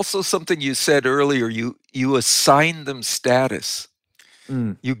it's also something you said earlier. You assigned them status.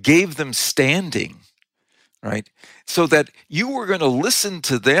 You gave them standing, right? So that you were going to listen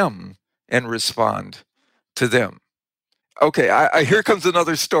to them and respond to them. Okay, here comes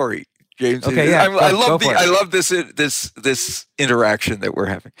another story, James. Okay, yeah, I love this interaction that we're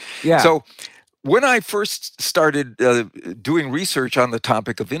having. Yeah. So when I first started doing research on the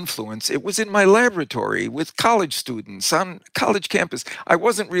topic of influence, it was in my laboratory with college students on college campus. I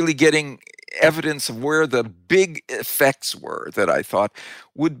wasn't really getting evidence of where the big effects were that I thought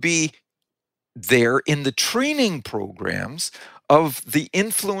would be there in the training programs of the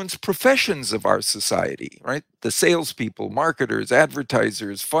influence professions of our society, right? The salespeople, marketers,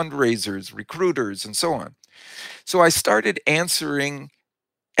 advertisers, fundraisers, recruiters, and so on. So I started answering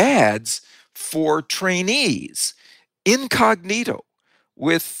ads for trainees incognito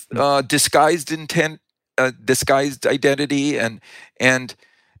with disguised intent, disguised identity, and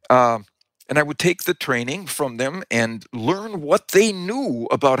and I would take the training from them and learn what they knew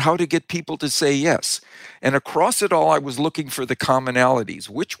about how to get people to say yes. And across it all, I was looking for the commonalities.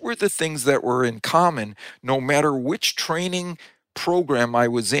 Which were the things that were in common, no matter which training program I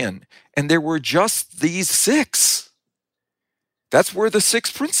was in? And there were just these 6. That's where the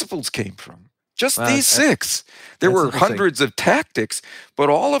 6 principles came from. Just Wow, these 6. There that's were interesting. hundreds of tactics, but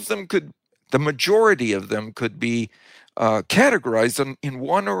all of them the majority of them could be categorized in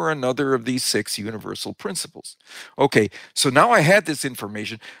one or another of these 6 universal principles. Okay, so now I had this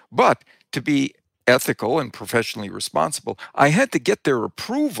information, but to be ethical and professionally responsible, I had to get their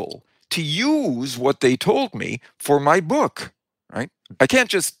approval to use what they told me for my book, right? I can't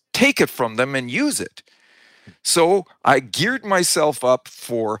just take it from them and use it. So I geared myself up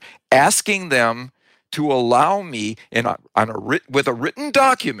for asking them to allow me with a written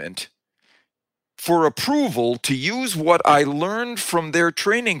document for approval to use what I learned from their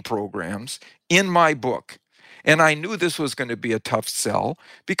training programs in my book. And I knew this was going to be a tough sell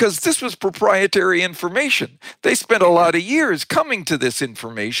because this was proprietary information. They spent a lot of years coming to this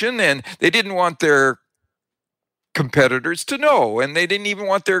information, and they didn't want their competitors to know, and they didn't even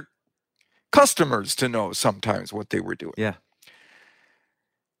want their customers to know sometimes what they were doing. Yeah.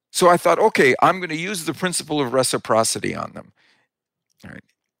 So I thought, okay, I'm going to use the principle of reciprocity on them. All right.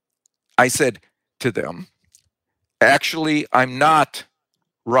 I said to them, actually, I'm not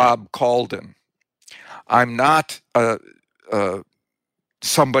Rob Calden. I'm not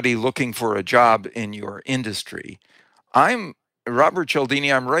somebody looking for a job in your industry. I'm Robert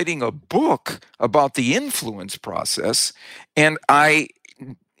Cialdini. I'm writing a book about the influence process, and I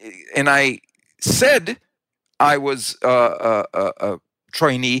said I was a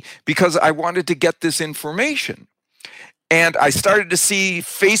trainee because I wanted to get this information. And I started to see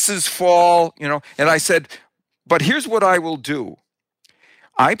faces fall, and I said, but here's what I will do.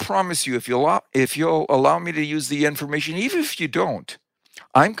 I promise you, if you'll allow me to use the information, even if you don't,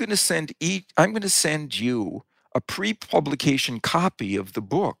 I'm going to send you a pre-publication copy of the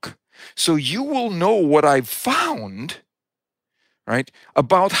book, so you will know what I've found, right,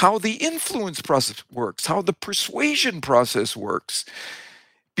 about how the influence process works, how the persuasion process works,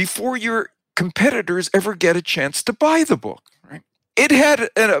 before your competitors ever get a chance to buy the book. Right? It had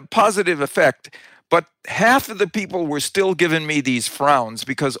a positive effect. But half of the people were still giving me these frowns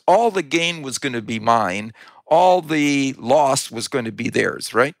because all the gain was going to be mine. All the loss was going to be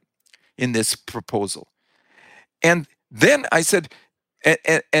theirs, right? In this proposal. And then I said,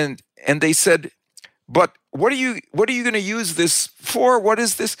 and they said, but what are you going to use this for? What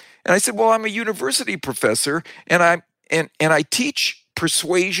is this? And I said, well, I'm a university professor, and I teach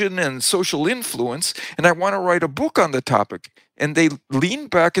persuasion and social influence, and I want to write a book on the topic. And they leaned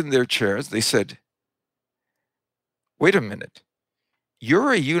back in their chairs. They said, wait a minute,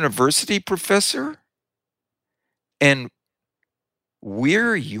 you're a university professor and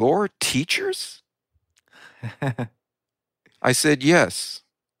we're your teachers? I said, yes.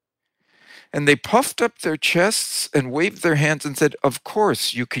 And they puffed up their chests and waved their hands and said, of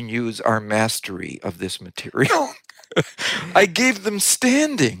course you can use our mastery of this material. I gave them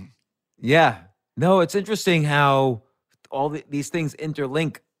standing. Yeah. No, it's interesting how all these things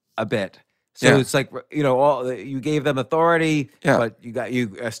interlink a bit. So Yeah. it's like, you gave them authority, Yeah. but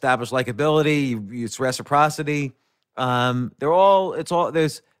you established likability, you use reciprocity.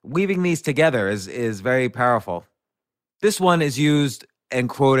 There's weaving these together is very powerful. This one is used and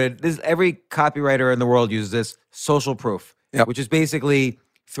quoted. Every copywriter in the world uses this, social proof, Yep. which is basically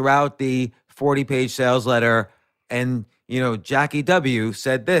throughout the 40-page sales letter. And, Jackie W.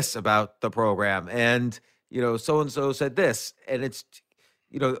 said this about the program, and, so-and-so said this. And it's,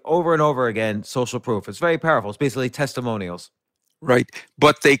 over and over again, social proof. It's very powerful. It's basically testimonials. Right.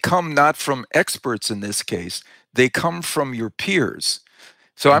 But they come not from experts in this case. They come from your peers.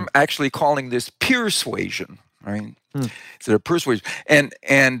 So I'm actually calling this persuasion, right? So persuasion.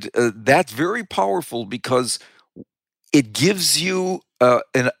 And that's very powerful because it gives you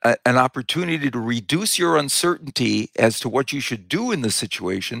an opportunity to reduce your uncertainty as to what you should do in the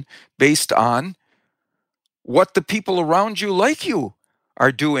situation based on what the people around you like you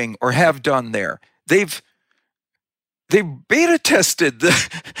are doing or have done there. They beta tested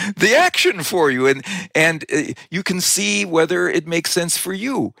the action for you, and you can see whether it makes sense for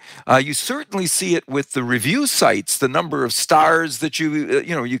you. You certainly see it with the review sites, the number of stars that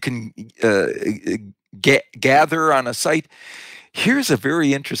you can gather on a site. Here's a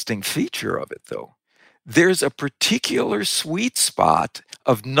very interesting feature of it, though. There's a particular sweet spot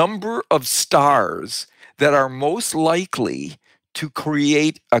of number of stars that are most likely to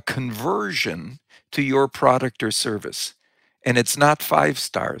create a conversion to your product or service. And it's not 5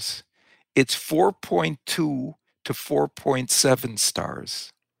 stars. it's 4.2 to 4.7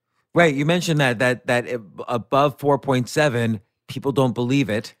 stars. Right. You mentioned that above 4.7, people don't believe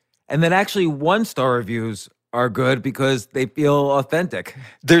it. And then actually 1-star reviews are good because they feel authentic.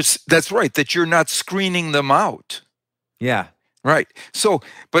 That's right, that you're not screening them out. Yeah. Right. So,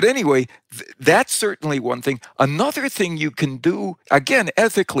 but anyway, that's certainly one thing. Another thing you can do, again,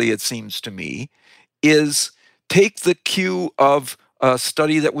 ethically, it seems to me, is take the cue of a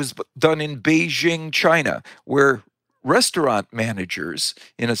study that was done in Beijing, China, where restaurant managers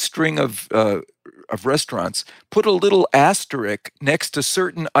in a string of restaurants put a little asterisk next to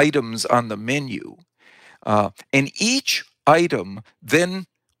certain items on the menu. And each item then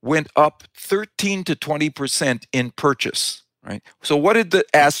went up 13 to 20% in purchase. Right. So what did the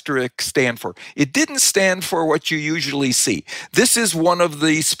asterisk stand for? It didn't stand for what you usually see. This is one of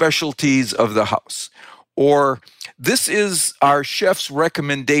the specialties of the house. Or this is our chef's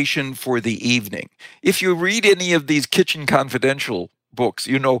recommendation for the evening. If you read any of these Kitchen Confidential books,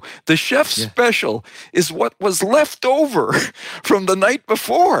 you know, the chef's special is what was left over from the night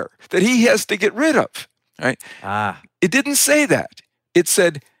before that he has to get rid of. Right? It didn't say that. It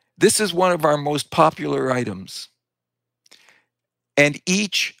said, this is one of our most popular items. And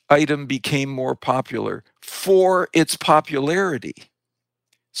each item became more popular for its popularity.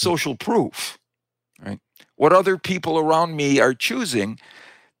 Social proof, right? What other people around me are choosing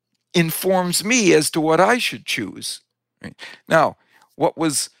informs me as to what I should choose. Right? Now, what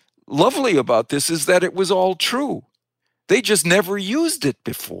was lovely about this is that it was all true. They just never used it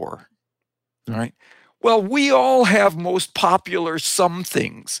before, right? Well, we all have most popular some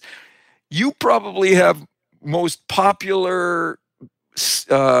things. You probably have most popular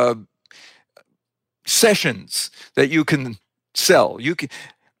sessions that you can sell.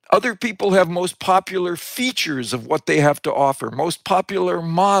 Other people have most popular features of what they have to offer, most popular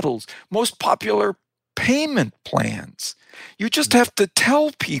models, most popular payment plans. You just have to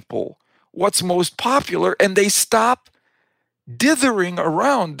tell people what's most popular, and they stop dithering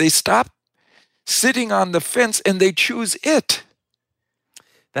around. They stop sitting on the fence, and they choose it.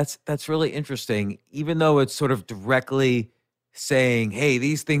 That's really interesting. Even though it's sort of directly saying, hey,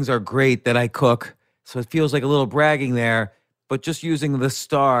 these things are great that I cook. So it feels like a little bragging there, but just using the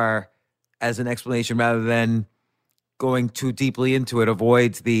star as an explanation rather than going too deeply into it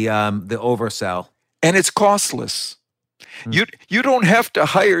avoids the oversell. And it's costless. You don't have to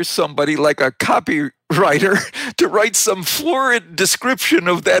hire somebody like a copywriter to write some florid description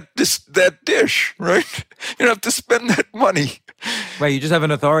of that dish, right? You don't have to spend that money. Right, you just have an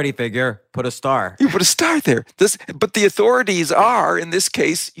authority figure, put a star. You put a star there. But the authorities are, in this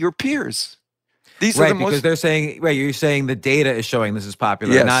case, your peers. These are the most... because they're saying, right, you're saying the data is showing this is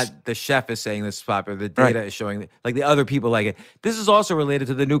popular, yes. Not the chef is saying this is popular. The data is showing, like the other people like it. This is also related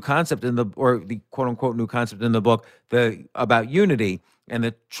to the new concept or the quote unquote new concept in the book, about unity and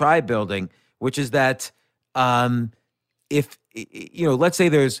the tribe building, which is that if, let's say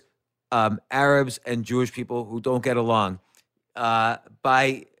there's Arabs and Jewish people who don't get along,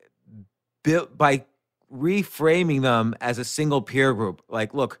 by reframing them as a single peer group,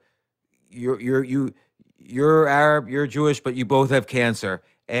 like, look, you're Arab, you're Jewish, but you both have cancer,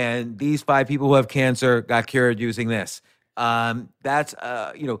 and these 5 people who have cancer got cured using this. That's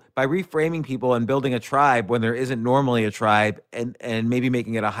by reframing people and building a tribe when there isn't normally a tribe, and maybe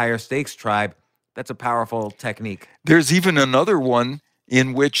making it a higher stakes tribe. That's a powerful technique. There's even another one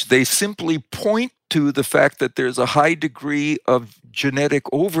in which they simply point to the fact that there's a high degree of genetic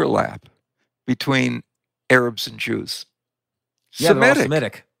overlap between Arabs and Jews. Yeah, they're all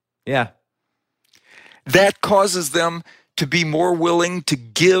Semitic. Yeah. That causes them to be more willing to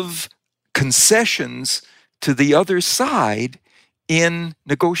give concessions to the other side in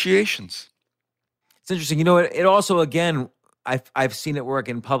negotiations. It's interesting. It also, again, I've seen it work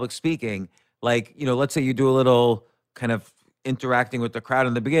in public speaking. Like, let's say you do a little kind of interacting with the crowd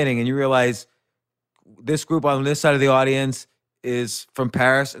in the beginning, and you realize this group on this side of the audience is from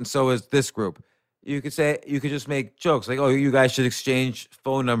Paris, and so is this group. You could just make jokes like, oh, you guys should exchange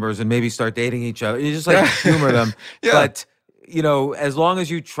phone numbers and maybe start dating each other. You just like humor them. Yeah. But, as long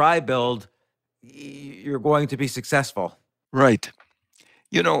as you try build, you're going to be successful. Right.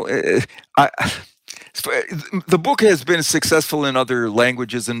 The book has been successful in other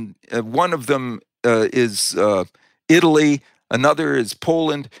languages, and one of them is Italy, another is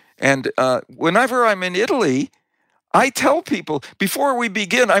Poland. And whenever I'm in Italy, I tell people, before we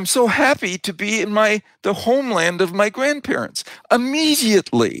begin, I'm so happy to be in the homeland of my grandparents.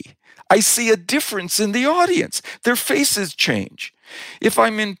 Immediately, I see a difference in the audience. Their faces change. If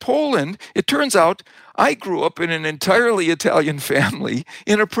I'm in Poland, it turns out I grew up in an entirely Italian family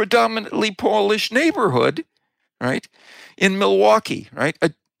in a predominantly Polish neighborhood, right? In Milwaukee, right? A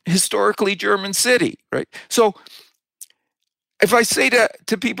historically German city, right? So if I say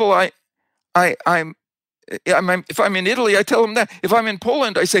to people, if I'm in Italy, I tell them that. If I'm in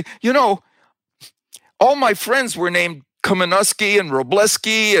Poland, I say, all my friends were named Kamenuski and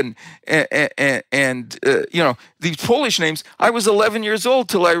Robleski and these Polish names. I was 11 years old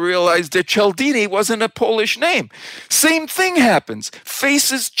till I realized that Cialdini wasn't a Polish name. Same thing happens.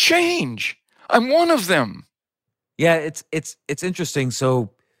 Faces change. I'm one of them. Yeah, it's interesting. So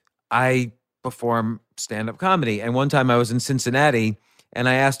I perform stand-up comedy, and one time I was in Cincinnati, and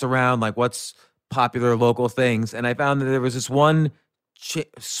I asked around like what's popular local things, and I found that there was this one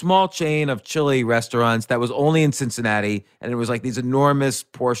small chain of chili restaurants that was only in Cincinnati, and it was like these enormous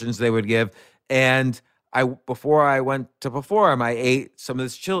portions they would give. And before I went to perform, I ate some of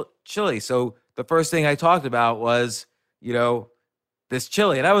this chili. So the first thing I talked about was, this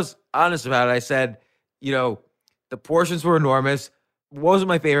chili, and I was honest about it. I said, the portions were enormous. Wasn't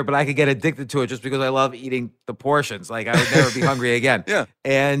my favorite, but I could get addicted to it just because I love eating the portions. Like I would never be hungry again. Yeah.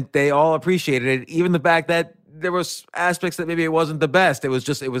 And they all appreciated it. Even the fact that there was aspects that maybe it wasn't the best. It was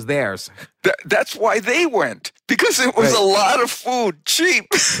theirs. That's why they went, because it was a lot of food, cheap,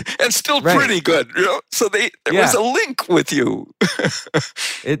 and still pretty good. So there was a link with you.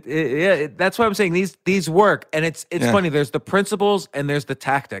 That's why I'm saying these work, and it's funny. There's the principles and there's the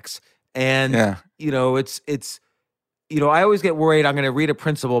tactics, and it's. I always get worried. I'm going to read a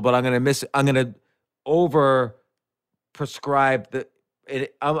principle, but I'm going to over prescribe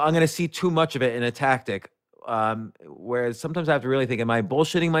I'm going to see too much of it in a tactic. Whereas sometimes I have to really think, am I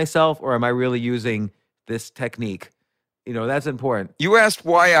bullshitting myself or am I really using this technique? That's important. You asked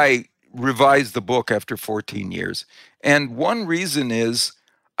why I revised the book after 14 years. And one reason is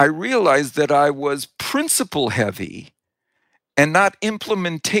I realized that I was principle heavy and not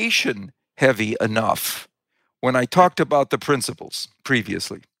implementation heavy enough when I talked about the principles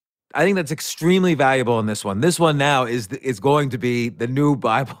previously. I think that's extremely valuable in this one. This one now is going to be the new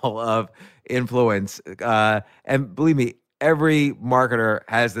Bible of influence. And believe me, every marketer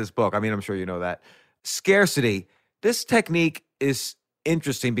has this book. I mean, I'm sure you know that. Scarcity. This technique is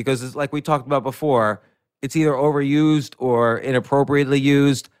interesting because it's like we talked about before. It's either overused or inappropriately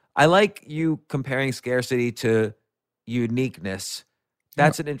used. I like you comparing scarcity to uniqueness.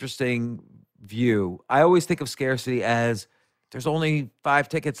 That's an interesting view. I always think of scarcity as there's only 5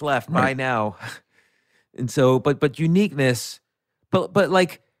 tickets left by now. And so, but uniqueness, but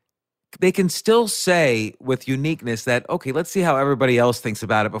like they can still say with uniqueness that, okay, let's see how everybody else thinks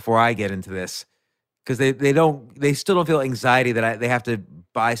about it before I get into this. Because they still don't feel anxiety that they have to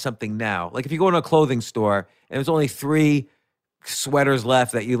buy something now. Like if you go in a clothing store and there's only 3 sweaters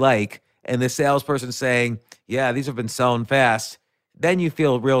left that you like, and the salesperson saying, yeah, these have been selling fast, then you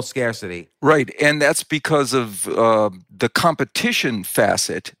feel real scarcity. Right, and that's because of the competition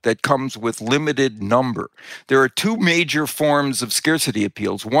facet that comes with limited number. There are 2 major forms of scarcity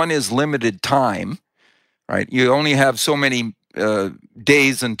appeals. One is limited time, right? You only have so many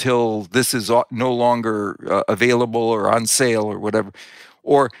days until this is no longer available or on sale or whatever.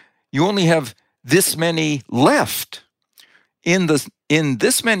 Or you only have this many left. In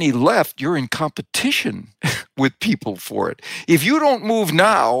this many left, you're in competition with people for it. If you don't move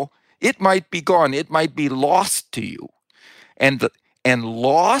now, it might be gone. It might be lost to you. And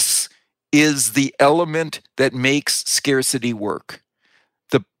loss is the element that makes scarcity work.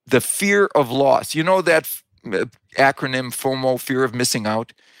 The fear of loss. You know that acronym FOMO, fear of missing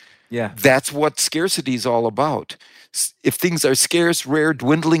out? Yeah. That's what scarcity is all about. If things are scarce, rare,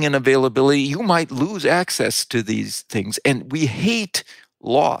 dwindling in availability, you might lose access to these things. And we hate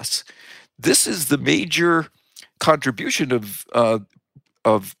loss. This is the major contribution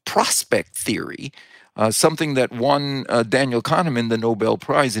of prospect theory, something that won Daniel Kahneman the Nobel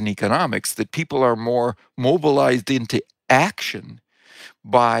Prize in economics, that people are more mobilized into action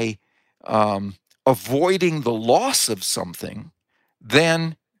by avoiding the loss of something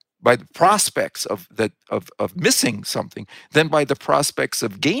than by the prospects of missing something, than by the prospects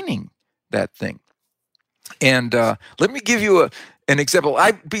of gaining that thing. And let me give you an example.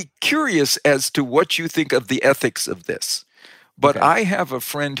 I'd be curious as to what you think of the ethics of this. But okay. I have a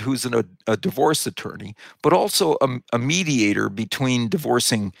friend who's a divorce attorney, but also a mediator between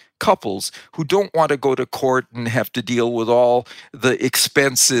divorcing couples who don't want to go to court and have to deal with all the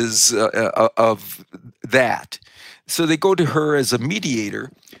expenses of that. So they go to her as a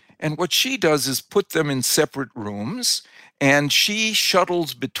mediator. And what she does is put them in separate rooms And she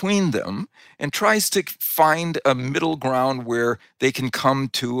shuttles between them and tries to find a middle ground where they can come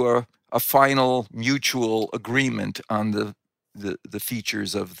to a final mutual agreement on the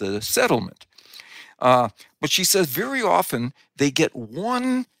features of the settlement. But she says very often they get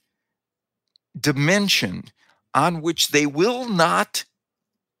one dimension on which they will not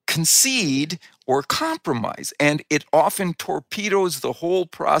concede or compromise. And it often torpedoes the whole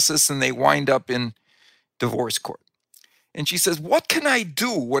process and they wind up in divorce court. And she says, what can I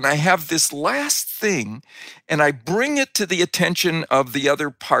do when I have this last thing and I bring it to the attention of the other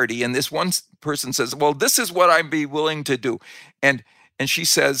party? And this one person says, well, this is what I'd be willing to do. And she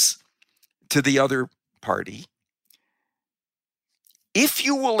says to the other party, if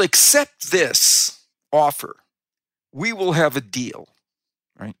you will accept this offer, we will have a deal,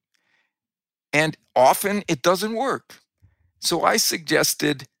 right? And often it doesn't work. So I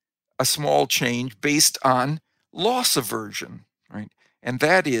suggested a small change based on loss aversion, right? And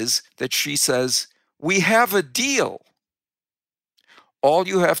that is that she says, we have a deal. All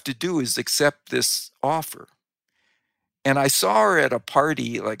you have to do is accept this offer. And I saw her at a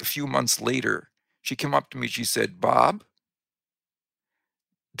party like a few months later. She came up to me, she said, Bob,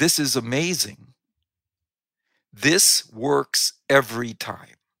 this is amazing. This works every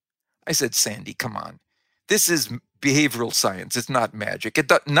time. I said, Sandy, come on. This is behavioral science. It's not magic.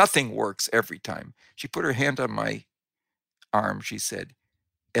 Nothing works every time. She put her hand on my arm. She said,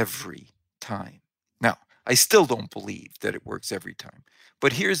 every time. Now, I still don't believe that it works every time.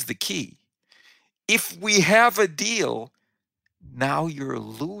 But here's the key. If we have a deal, now you're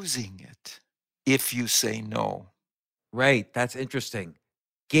losing it if you say no. Right. That's interesting.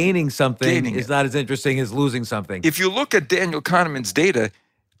 Gaining something is not as interesting as losing something. If you look at Daniel Kahneman's data,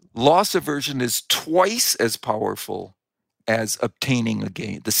 loss aversion is twice as powerful as obtaining a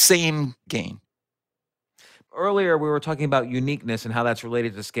gain, the same gain. Earlier, we were talking about uniqueness and how that's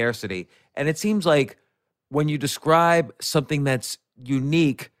related to scarcity. And it seems like when you describe something that's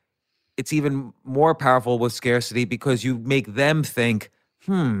unique, it's even more powerful with scarcity because you make them think,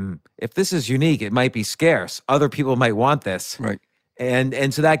 if this is unique, it might be scarce. Other people might want this. Right.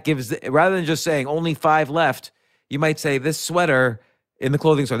 And so that gives, rather than just saying only 5 left, you might say this sweater in the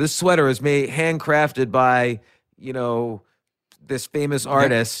clothing store, this sweater is handcrafted by, this famous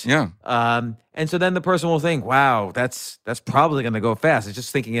artist. Yeah. And so then the person will think, wow, that's probably going to go fast. It's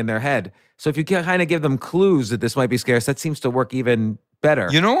just thinking in their head. So if you can kind of give them clues that this might be scarce, that seems to work even better.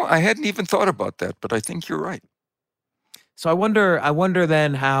 I hadn't even thought about that, but I think you're right. So I wonder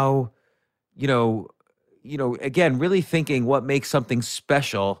then how, again, really thinking what makes something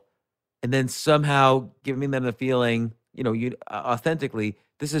special and then somehow giving them the feeling, authentically,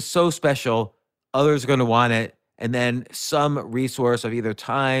 this is so special, others are going to want it. And then some resource of either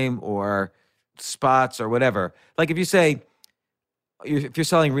time or spots or whatever. Like if you say, if you're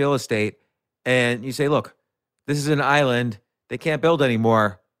selling real estate and you say, look, this is an island, they can't build any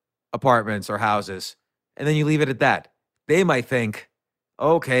more apartments or houses. And then you leave it at that. They might think,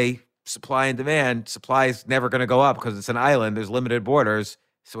 okay, supply and demand, supply is never going to go up because it's an island, there's limited borders,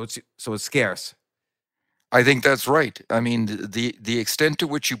 so it's scarce. I think that's right. I mean, the extent to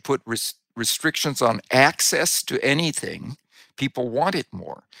which you put restrictions on access to anything, people want it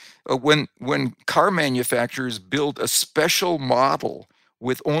more. When car manufacturers build a special model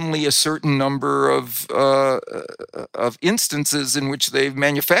with only a certain number of instances in which they've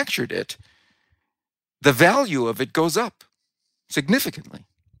manufactured it, the value of it goes up significantly.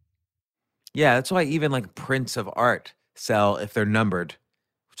 Yeah, that's why even like prints of art sell if they're numbered,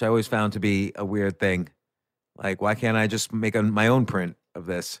 which I always found to be a weird thing. Like, why can't I just make my own print of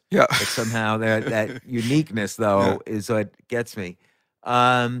this? Yeah. But somehow that uniqueness, though, is what gets me.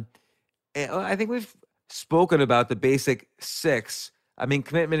 I think we've spoken about the basic 6. I mean,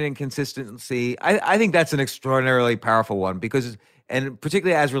 commitment and consistency. I think that's an extraordinarily powerful one and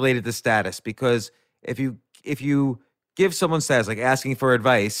particularly as related to status, because if you give someone status, like asking for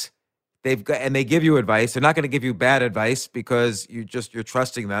advice, they give you advice, they're not going to give you bad advice because you're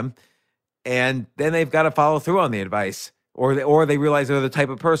trusting them. And then they've got to follow through on the advice, or they realize they're the type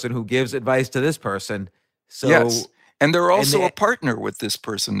of person who gives advice to this person. So yes, and they're also a partner with this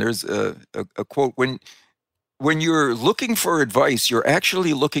person. There's a quote, when you're looking for advice, you're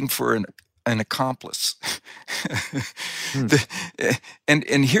actually looking for an accomplice.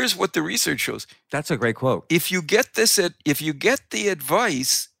 And here's what the research shows. That's a great quote. If you get the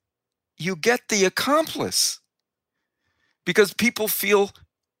advice, you get the accomplice, because people feel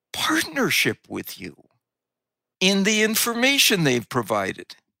partnership with you in the information they've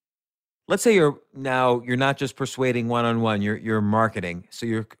provided. Let's say you're not just persuading one-on-one, you're marketing.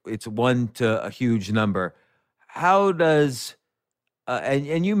 So it's 1 to a huge number. how does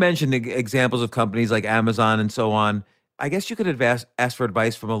and you mentioned examples of companies like Amazon and so on. I guess you could ask for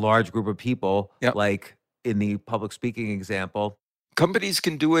advice from a large group of people, Yeah. like in the public speaking example. Companies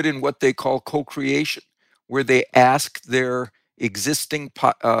can do it in what they call co-creation, where they ask their existing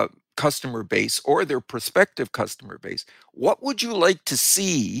customer base or their prospective customer base, what would you like to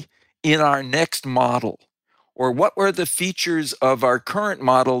see in our next model? Or what were the features of our current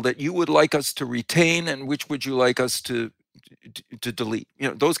model that you would like us to retain, and which would you like us to delete?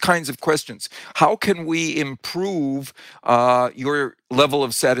 Those kinds of questions. How can we improve your level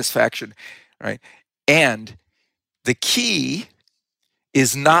of satisfaction, right? And the key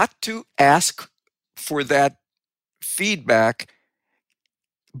is not to ask for that feedback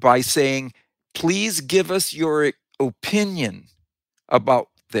by saying, please give us your opinion about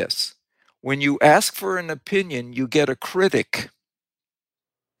this. When you ask for an opinion, you get a critic.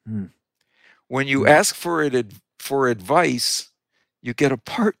 Hmm. When you ask for advice, you get a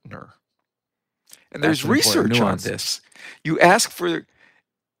partner. And That's there's an important research on nuance. this. You ask for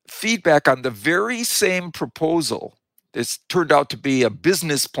feedback on the very same proposal. This turned out to be a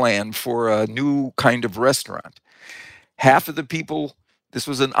business plan for a new kind of restaurant. Half of the people, this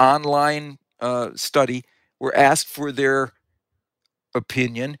was an online study, were asked for their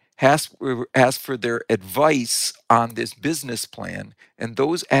opinion, were asked for their advice on this business plan, and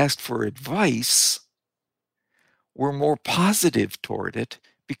those asked for advice were more positive toward it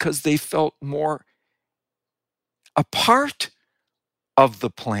because they felt more a part of the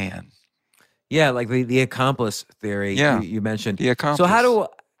plan. Yeah, like the accomplice theory Yeah, you mentioned. the So accomplice.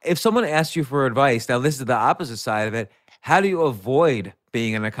 if someone asks you for advice, now this is the opposite side of it, how do you avoid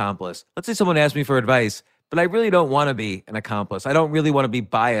being an accomplice? Let's say someone asks me for advice, but I really don't want to be an accomplice. I don't really want to be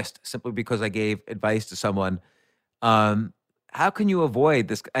biased simply because I gave advice to someone. Um, how can you avoid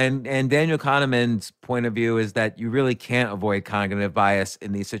this? And Daniel Kahneman's point of view is that you really can't avoid cognitive bias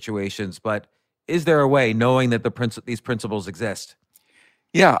in these situations. But is there a way, knowing that these principles exist?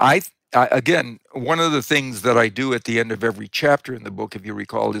 Yeah, again, one of the things that I do at the end of every chapter in the book, if you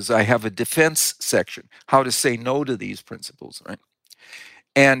recall, is I have a defense section, how to say no to these principles, right?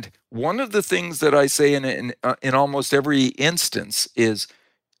 And one of the things that I say in almost every instance is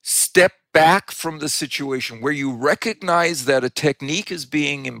step back from the situation where you recognize that a technique is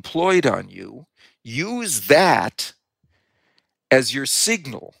being employed on you. Use that as your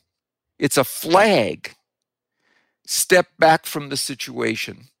signal. It's a flag. Step back from the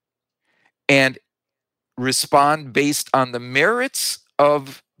situation and respond based on the merits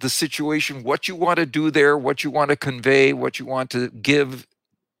of the situation, what you want to do there, what you want to convey, what you want to give,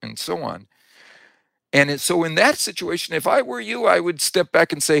 and so on. And so in that situation, if I were you, I would step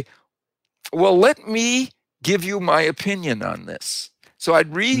back and say, well, let me give you my opinion on this. So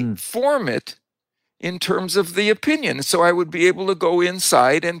I'd reform it in terms of the opinion. So I would be able to go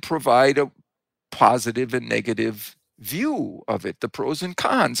inside and provide a positive and negative view of it, the pros and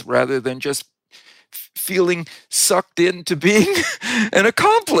cons, rather than just feeling sucked into being an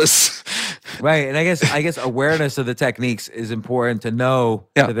accomplice. Right. And I guess awareness of the techniques is important to know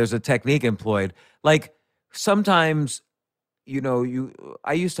that there's a technique employed. Like sometimes,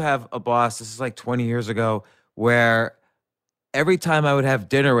 I used to have a boss, this is like 20 years ago, where every time I would have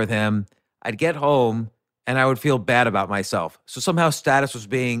dinner with him, I'd get home and I would feel bad about myself. So somehow status was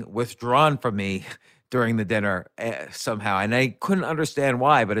being withdrawn from me during the dinner somehow. And I couldn't understand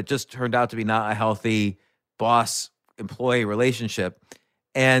why, but it just turned out to be not a healthy boss-employee relationship.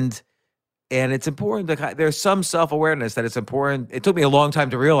 And it's important there's some self-awareness that it's important. It took me a long time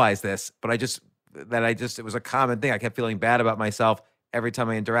to realize this, but it was a common thing. I kept feeling bad about myself every time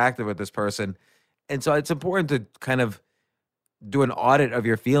I interacted with this person. And so it's important to kind of do an audit of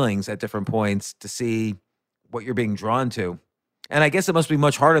your feelings at different points to see what you're being drawn to. And I guess it must be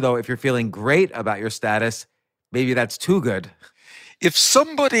much harder, though, if you're feeling great about your status. Maybe that's too good. If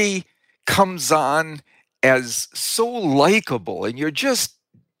somebody comes on as so likable and you're just,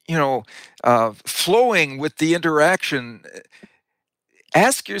 flowing with the interaction,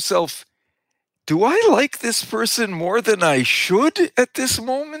 ask yourself, do I like this person more than I should at this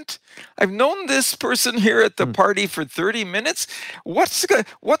moment? I've known this person here at the party for 30 minutes. What's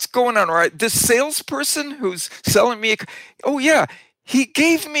going on? All right, this salesperson who's selling me, oh yeah, he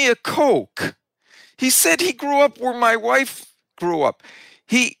gave me a Coke. He said he grew up where my wife grew up.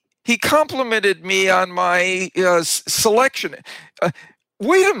 He complimented me on my selection.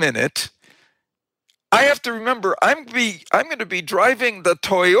 Wait a minute. I have to remember, I'm going to be driving the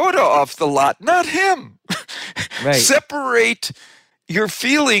Toyota off the lot, not him. Right. Separate your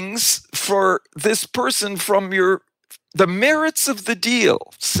feelings for this person from the merits of the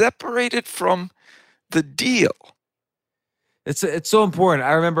deal. Separate it from the deal. It's so important.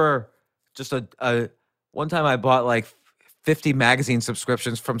 I remember just a one time I bought like 50 magazine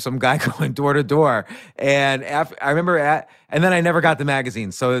subscriptions from some guy going door to door, and and then I never got the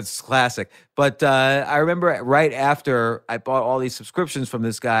magazine, so it's classic. But I remember right after I bought all these subscriptions from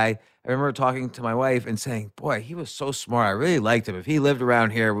this guy, I remember talking to my wife and saying, "Boy, he was so smart. I really liked him. If he lived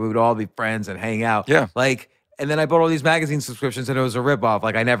around here, we would all be friends and hang out." Yeah. Like, and then I bought all these magazine subscriptions, and it was a ripoff.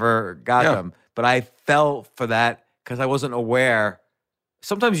 Like I never got Yeah. them, but I fell for that because I wasn't aware.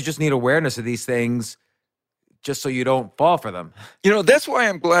 Sometimes you just need awareness of these things just so you don't fall for them. That's why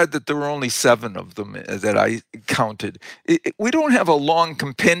I'm glad that there were only 7 of them that I counted. We don't have a long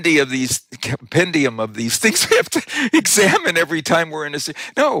compendium of these things we have to examine every time we're in a.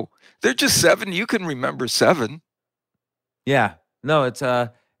 No, they're just 7. You can remember 7. Yeah. No, it's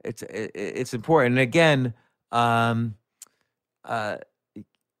important. And again,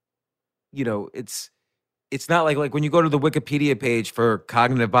 it's not like when you go to the Wikipedia page for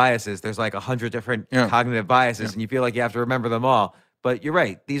cognitive biases, there's like 100 different cognitive biases, and you feel like you have to remember them all. But you're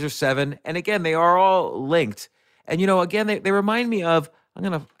right; these are 7, and again, they are all linked. And again, they remind me of.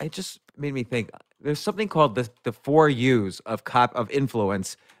 It just made me think. There's something called the 4 U's of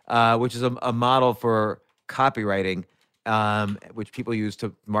influence, which is a model for copywriting, which people use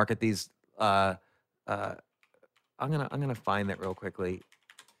to market these. I'm gonna find that real quickly.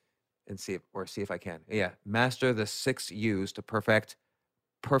 And see if I can. Yeah, master the 6 U's to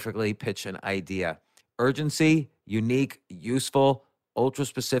perfectly pitch an idea. Urgency, unique, useful,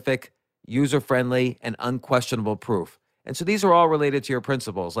 ultra-specific, user-friendly, and unquestionable proof. And so these are all related to your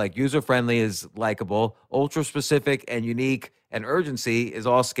principles. Like user-friendly is likable, ultra-specific and unique, and urgency is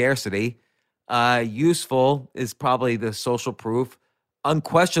all scarcity. Useful is probably the social proof.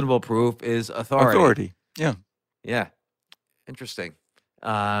 Unquestionable proof is authority. Yeah. Yeah. Interesting.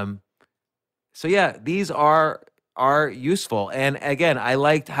 So yeah, these are useful. And again, I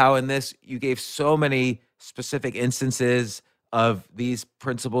liked how in this you gave so many specific instances of these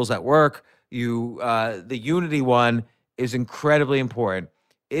principles at work. The unity one is incredibly important.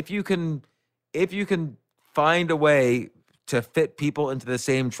 If you can find a way to fit people into the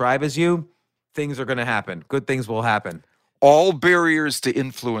same tribe as you, things are going to happen. Good things will happen. All barriers to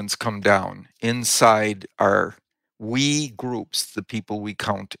influence come down inside our we groups, the people we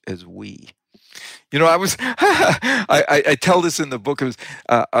count as we. I was, I tell this in the book. It was,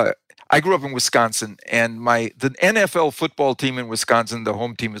 I grew up in Wisconsin, and the NFL football team in Wisconsin, the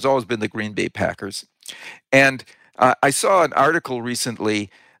home team, has always been the Green Bay Packers. And I saw an article recently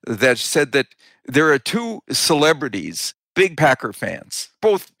that said that there are 2 celebrities, big Packer fans,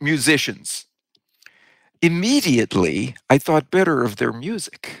 both musicians. Immediately, I thought better of their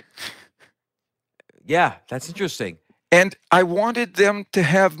music. Yeah, that's interesting. And I wanted them to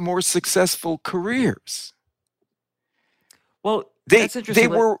have more successful careers. Well, that's interesting.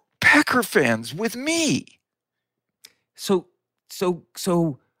 They were Packer fans with me. So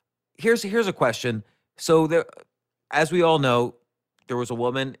here's a question. So there, as we all know, there was a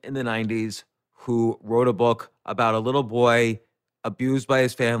woman in the 90s who wrote a book about a little boy abused by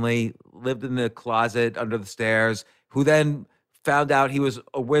his family, lived in the closet under the stairs, who then found out he was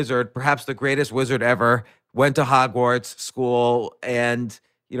a wizard, perhaps the greatest wizard ever, went to Hogwarts school, and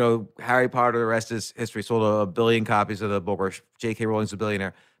Harry Potter, the rest is history. Sold 1 billion copies of the book, or J.K. Rowling's a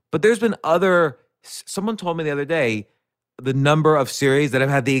billionaire. But there's been someone told me the other day, the number of series that have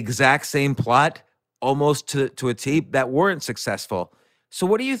had the exact same plot, almost to a T, that weren't successful. So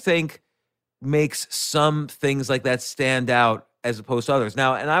what do you think makes some things like that stand out as opposed to others?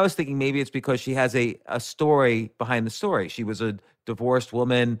 Now, and I was thinking maybe it's because she has a story behind the story. She was a divorced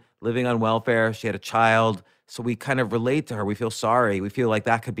woman living on welfare. She had a child. So we kind of relate to her. We feel sorry. We feel like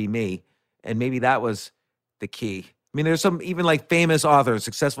that could be me. And maybe that was the key. I mean, there's some even like famous authors,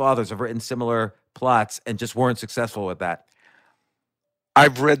 successful authors have written similar plots and just weren't successful with that.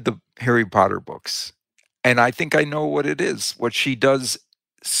 I've read the Harry Potter books, and I think I know what it is, what she does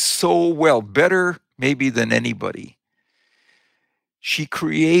so well, better maybe than anybody. She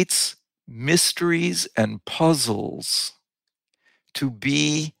creates mysteries and puzzles to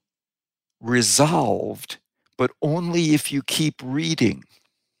be resolved, but only if you keep reading.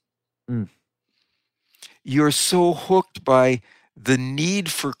 You're so hooked by the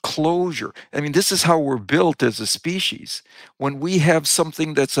need for closure. I mean, this is how we're built as a species. When we have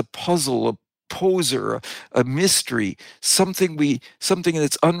something that's a puzzle, a poser, a mystery, something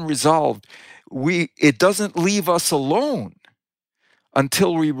that's unresolved, it doesn't leave us alone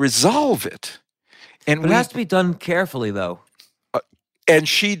until we resolve it. And it has to be done carefully, though. And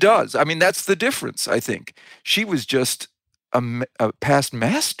she does. I mean, that's the difference, I think. She was just a past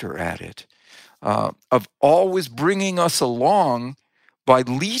master at it. of always bringing us along by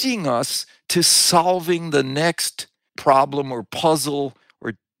leading us to solving the next problem or puzzle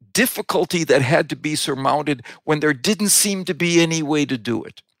or difficulty that had to be surmounted when there didn't seem to be any way to do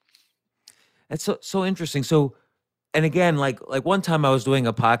it. That's so interesting. So, and again, like one time I was doing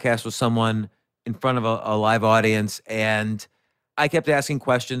a podcast with someone in front of a live audience, and I kept asking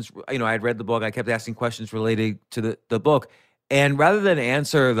questions. You know, I had read the book. I kept asking questions related to the book. And rather than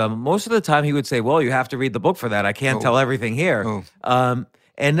answer them, most of the time he would say, well, you have to read the book for that. I can't tell everything here. And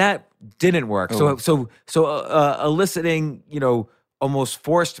that didn't work. So eliciting, you know, almost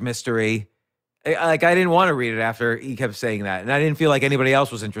forced mystery. Like, I didn't want to read it after he kept saying that. And I didn't feel like anybody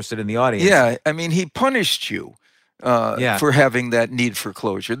else was interested in the audience. Yeah, I mean, he punished you for having that need for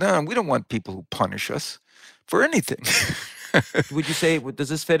closure. No, we don't want people who punish us for anything. Would you say, does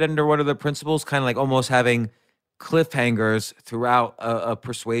this fit under one of the principles, kind of like almost having cliffhangers throughout a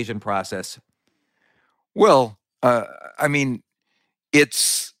persuasion process? Well, I mean,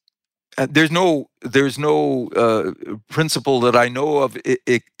 it's there's no principle that I know of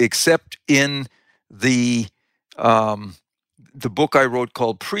except in the book I wrote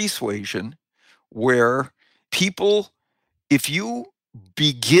called Persuasion, where people, if you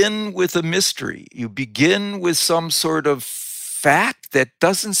begin with a mystery, you begin with some sort of fact that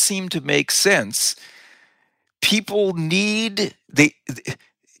doesn't seem to make sense, people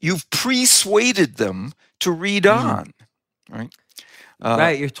you've persuaded them to read on, right?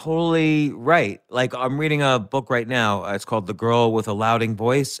 Right, you're totally right. Like, I'm reading a book right now. It's called The Girl with a Louding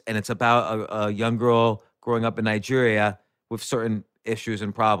Voice, and it's about a young girl growing up in Nigeria with certain issues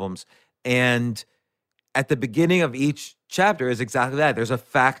and problems. And at the beginning of each chapter is exactly that. There's a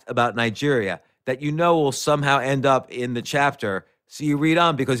fact about Nigeria that you know will somehow end up in the chapter. So you read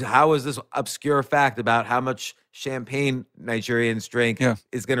on, because how is this obscure fact about how much champagne Nigerians drink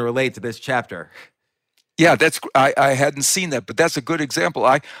is going to relate to this chapter? Yeah, I hadn't seen that, but that's a good example.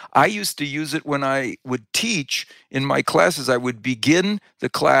 I used to use it when I would teach in my classes. I would begin the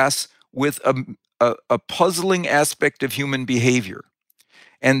class with a puzzling aspect of human behavior.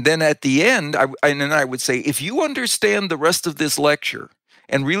 And then at the end, I would say, if you understand the rest of this lecture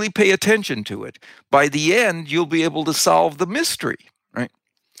and really pay attention to it, by the end, you'll be able to solve the mystery, right?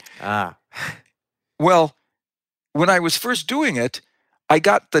 Well, when I was first doing it, I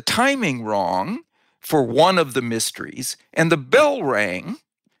got the timing wrong for one of the mysteries, and the bell rang,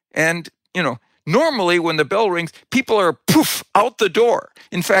 and, you know, normally when the bell rings, people are poof out the door.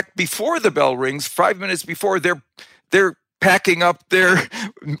 In fact, before the bell rings, 5 minutes before, they're packing up their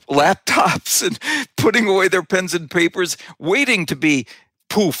laptops and putting away their pens and papers, waiting to be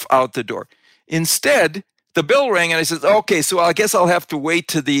poof out the door. Instead, the bell rang, and I said, okay, so I guess I'll have to wait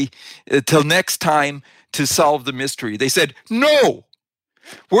till next time to solve the mystery. They said, no,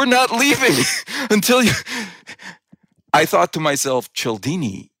 we're not leaving until you... I thought to myself,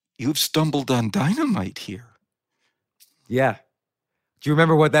 Cialdini, you've stumbled on dynamite here. Yeah. Do you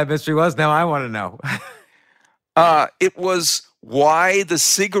remember what that mystery was? Now I want to know. It was why the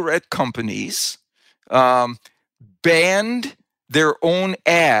cigarette companies banned their own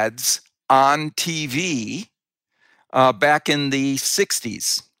ads on TV back in the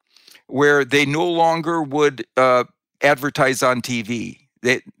 60s, where they no longer would advertise on TV.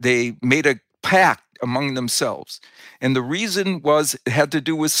 They made a pact among themselves. And the reason it had to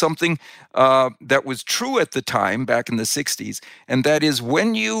do with something that was true at the time, back in the 60s, and that is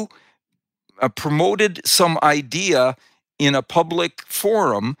when you promoted some idea in a public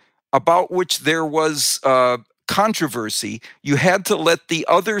forum about which there was controversy, you had to let the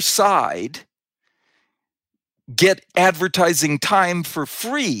other side get advertising time for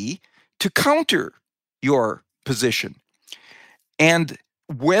free to counter your position. And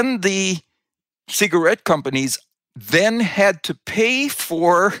when the cigarette companies then had to pay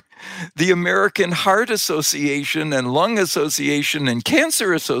for the American Heart Association and Lung Association and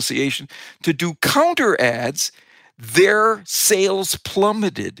Cancer Association to do counter ads, their sales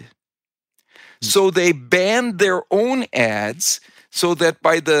plummeted. So they banned their own ads, so that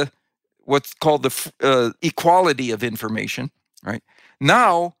by what's called the equality of information, right?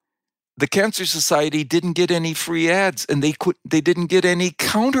 Now, the Cancer Society didn't get any free ads, and they didn't get any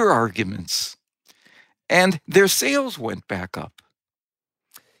counter arguments, and their sales went back up.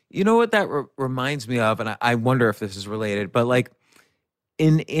 You know what that reminds me of, and I wonder if this is related, but like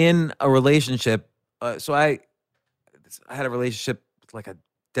in a relationship, so I had a relationship like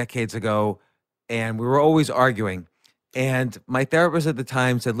decades ago, and we were always arguing. And my therapist at the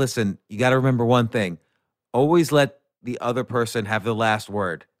time said, listen, you got to remember one thing. Always let the other person have the last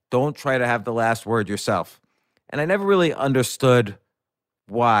word. Don't try to have the last word yourself. And I never really understood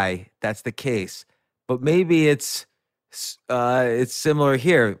why that's the case. But maybe it's similar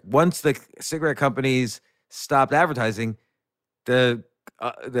here. Once the cigarette companies stopped advertising, the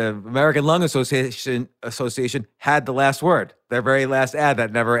American Lung Association had the last word, their very last ad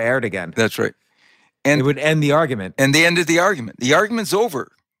that never aired again. That's right. And it would end the argument. And they ended the argument. The argument's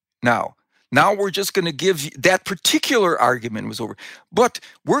over now. Now we're just going to give you, that particular argument was over. But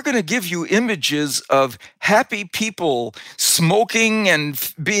we're going to give you images of happy people smoking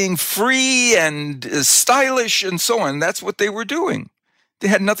and being free and stylish and so on. That's what they were doing. They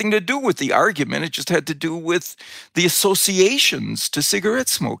had nothing to do with the argument. It just had to do with the associations to cigarette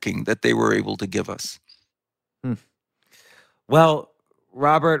smoking that they were able to give us. Well,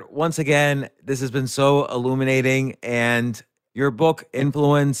 Robert, once again, this has been so illuminating. And your book,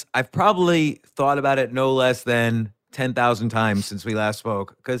 Influence, I've probably thought about it no less than 10,000 times since we last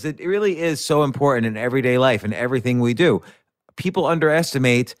spoke, because it really is so important in everyday life and everything we do. People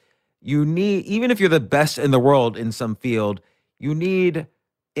underestimate you need, even if you're the best in the world in some field, you need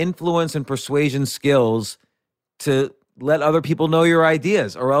influence and persuasion skills to let other people know your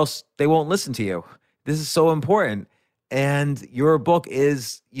ideas, or else they won't listen to you. This is so important. And your book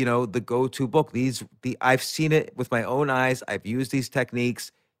is, the go-to book. I've seen it with my own eyes. I've used these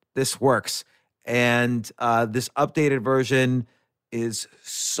techniques. This works. And this updated version is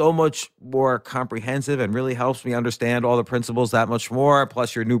so much more comprehensive and really helps me understand all the principles that much more.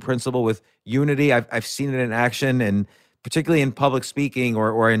 Plus your new principle with unity. I've seen it in action, and particularly in public speaking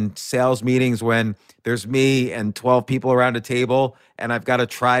or in sales meetings when there's me and 12 people around a table and I've got to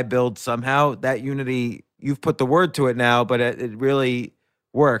try build somehow. That unity, you've put the word to it now, but it really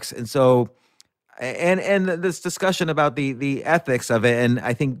works. And so, and this discussion about the ethics of it, and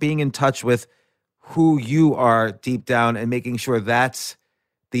I think being in touch with who you are deep down and making sure that's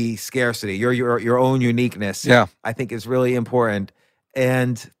the scarcity, your own uniqueness, I think is really important.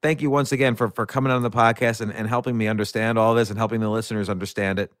 And thank you once again for coming on the podcast and helping me understand all this and helping the listeners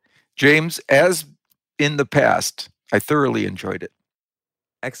understand it. James, as in the past, I thoroughly enjoyed it.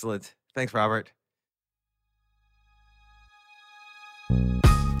 Excellent. Thanks, Robert.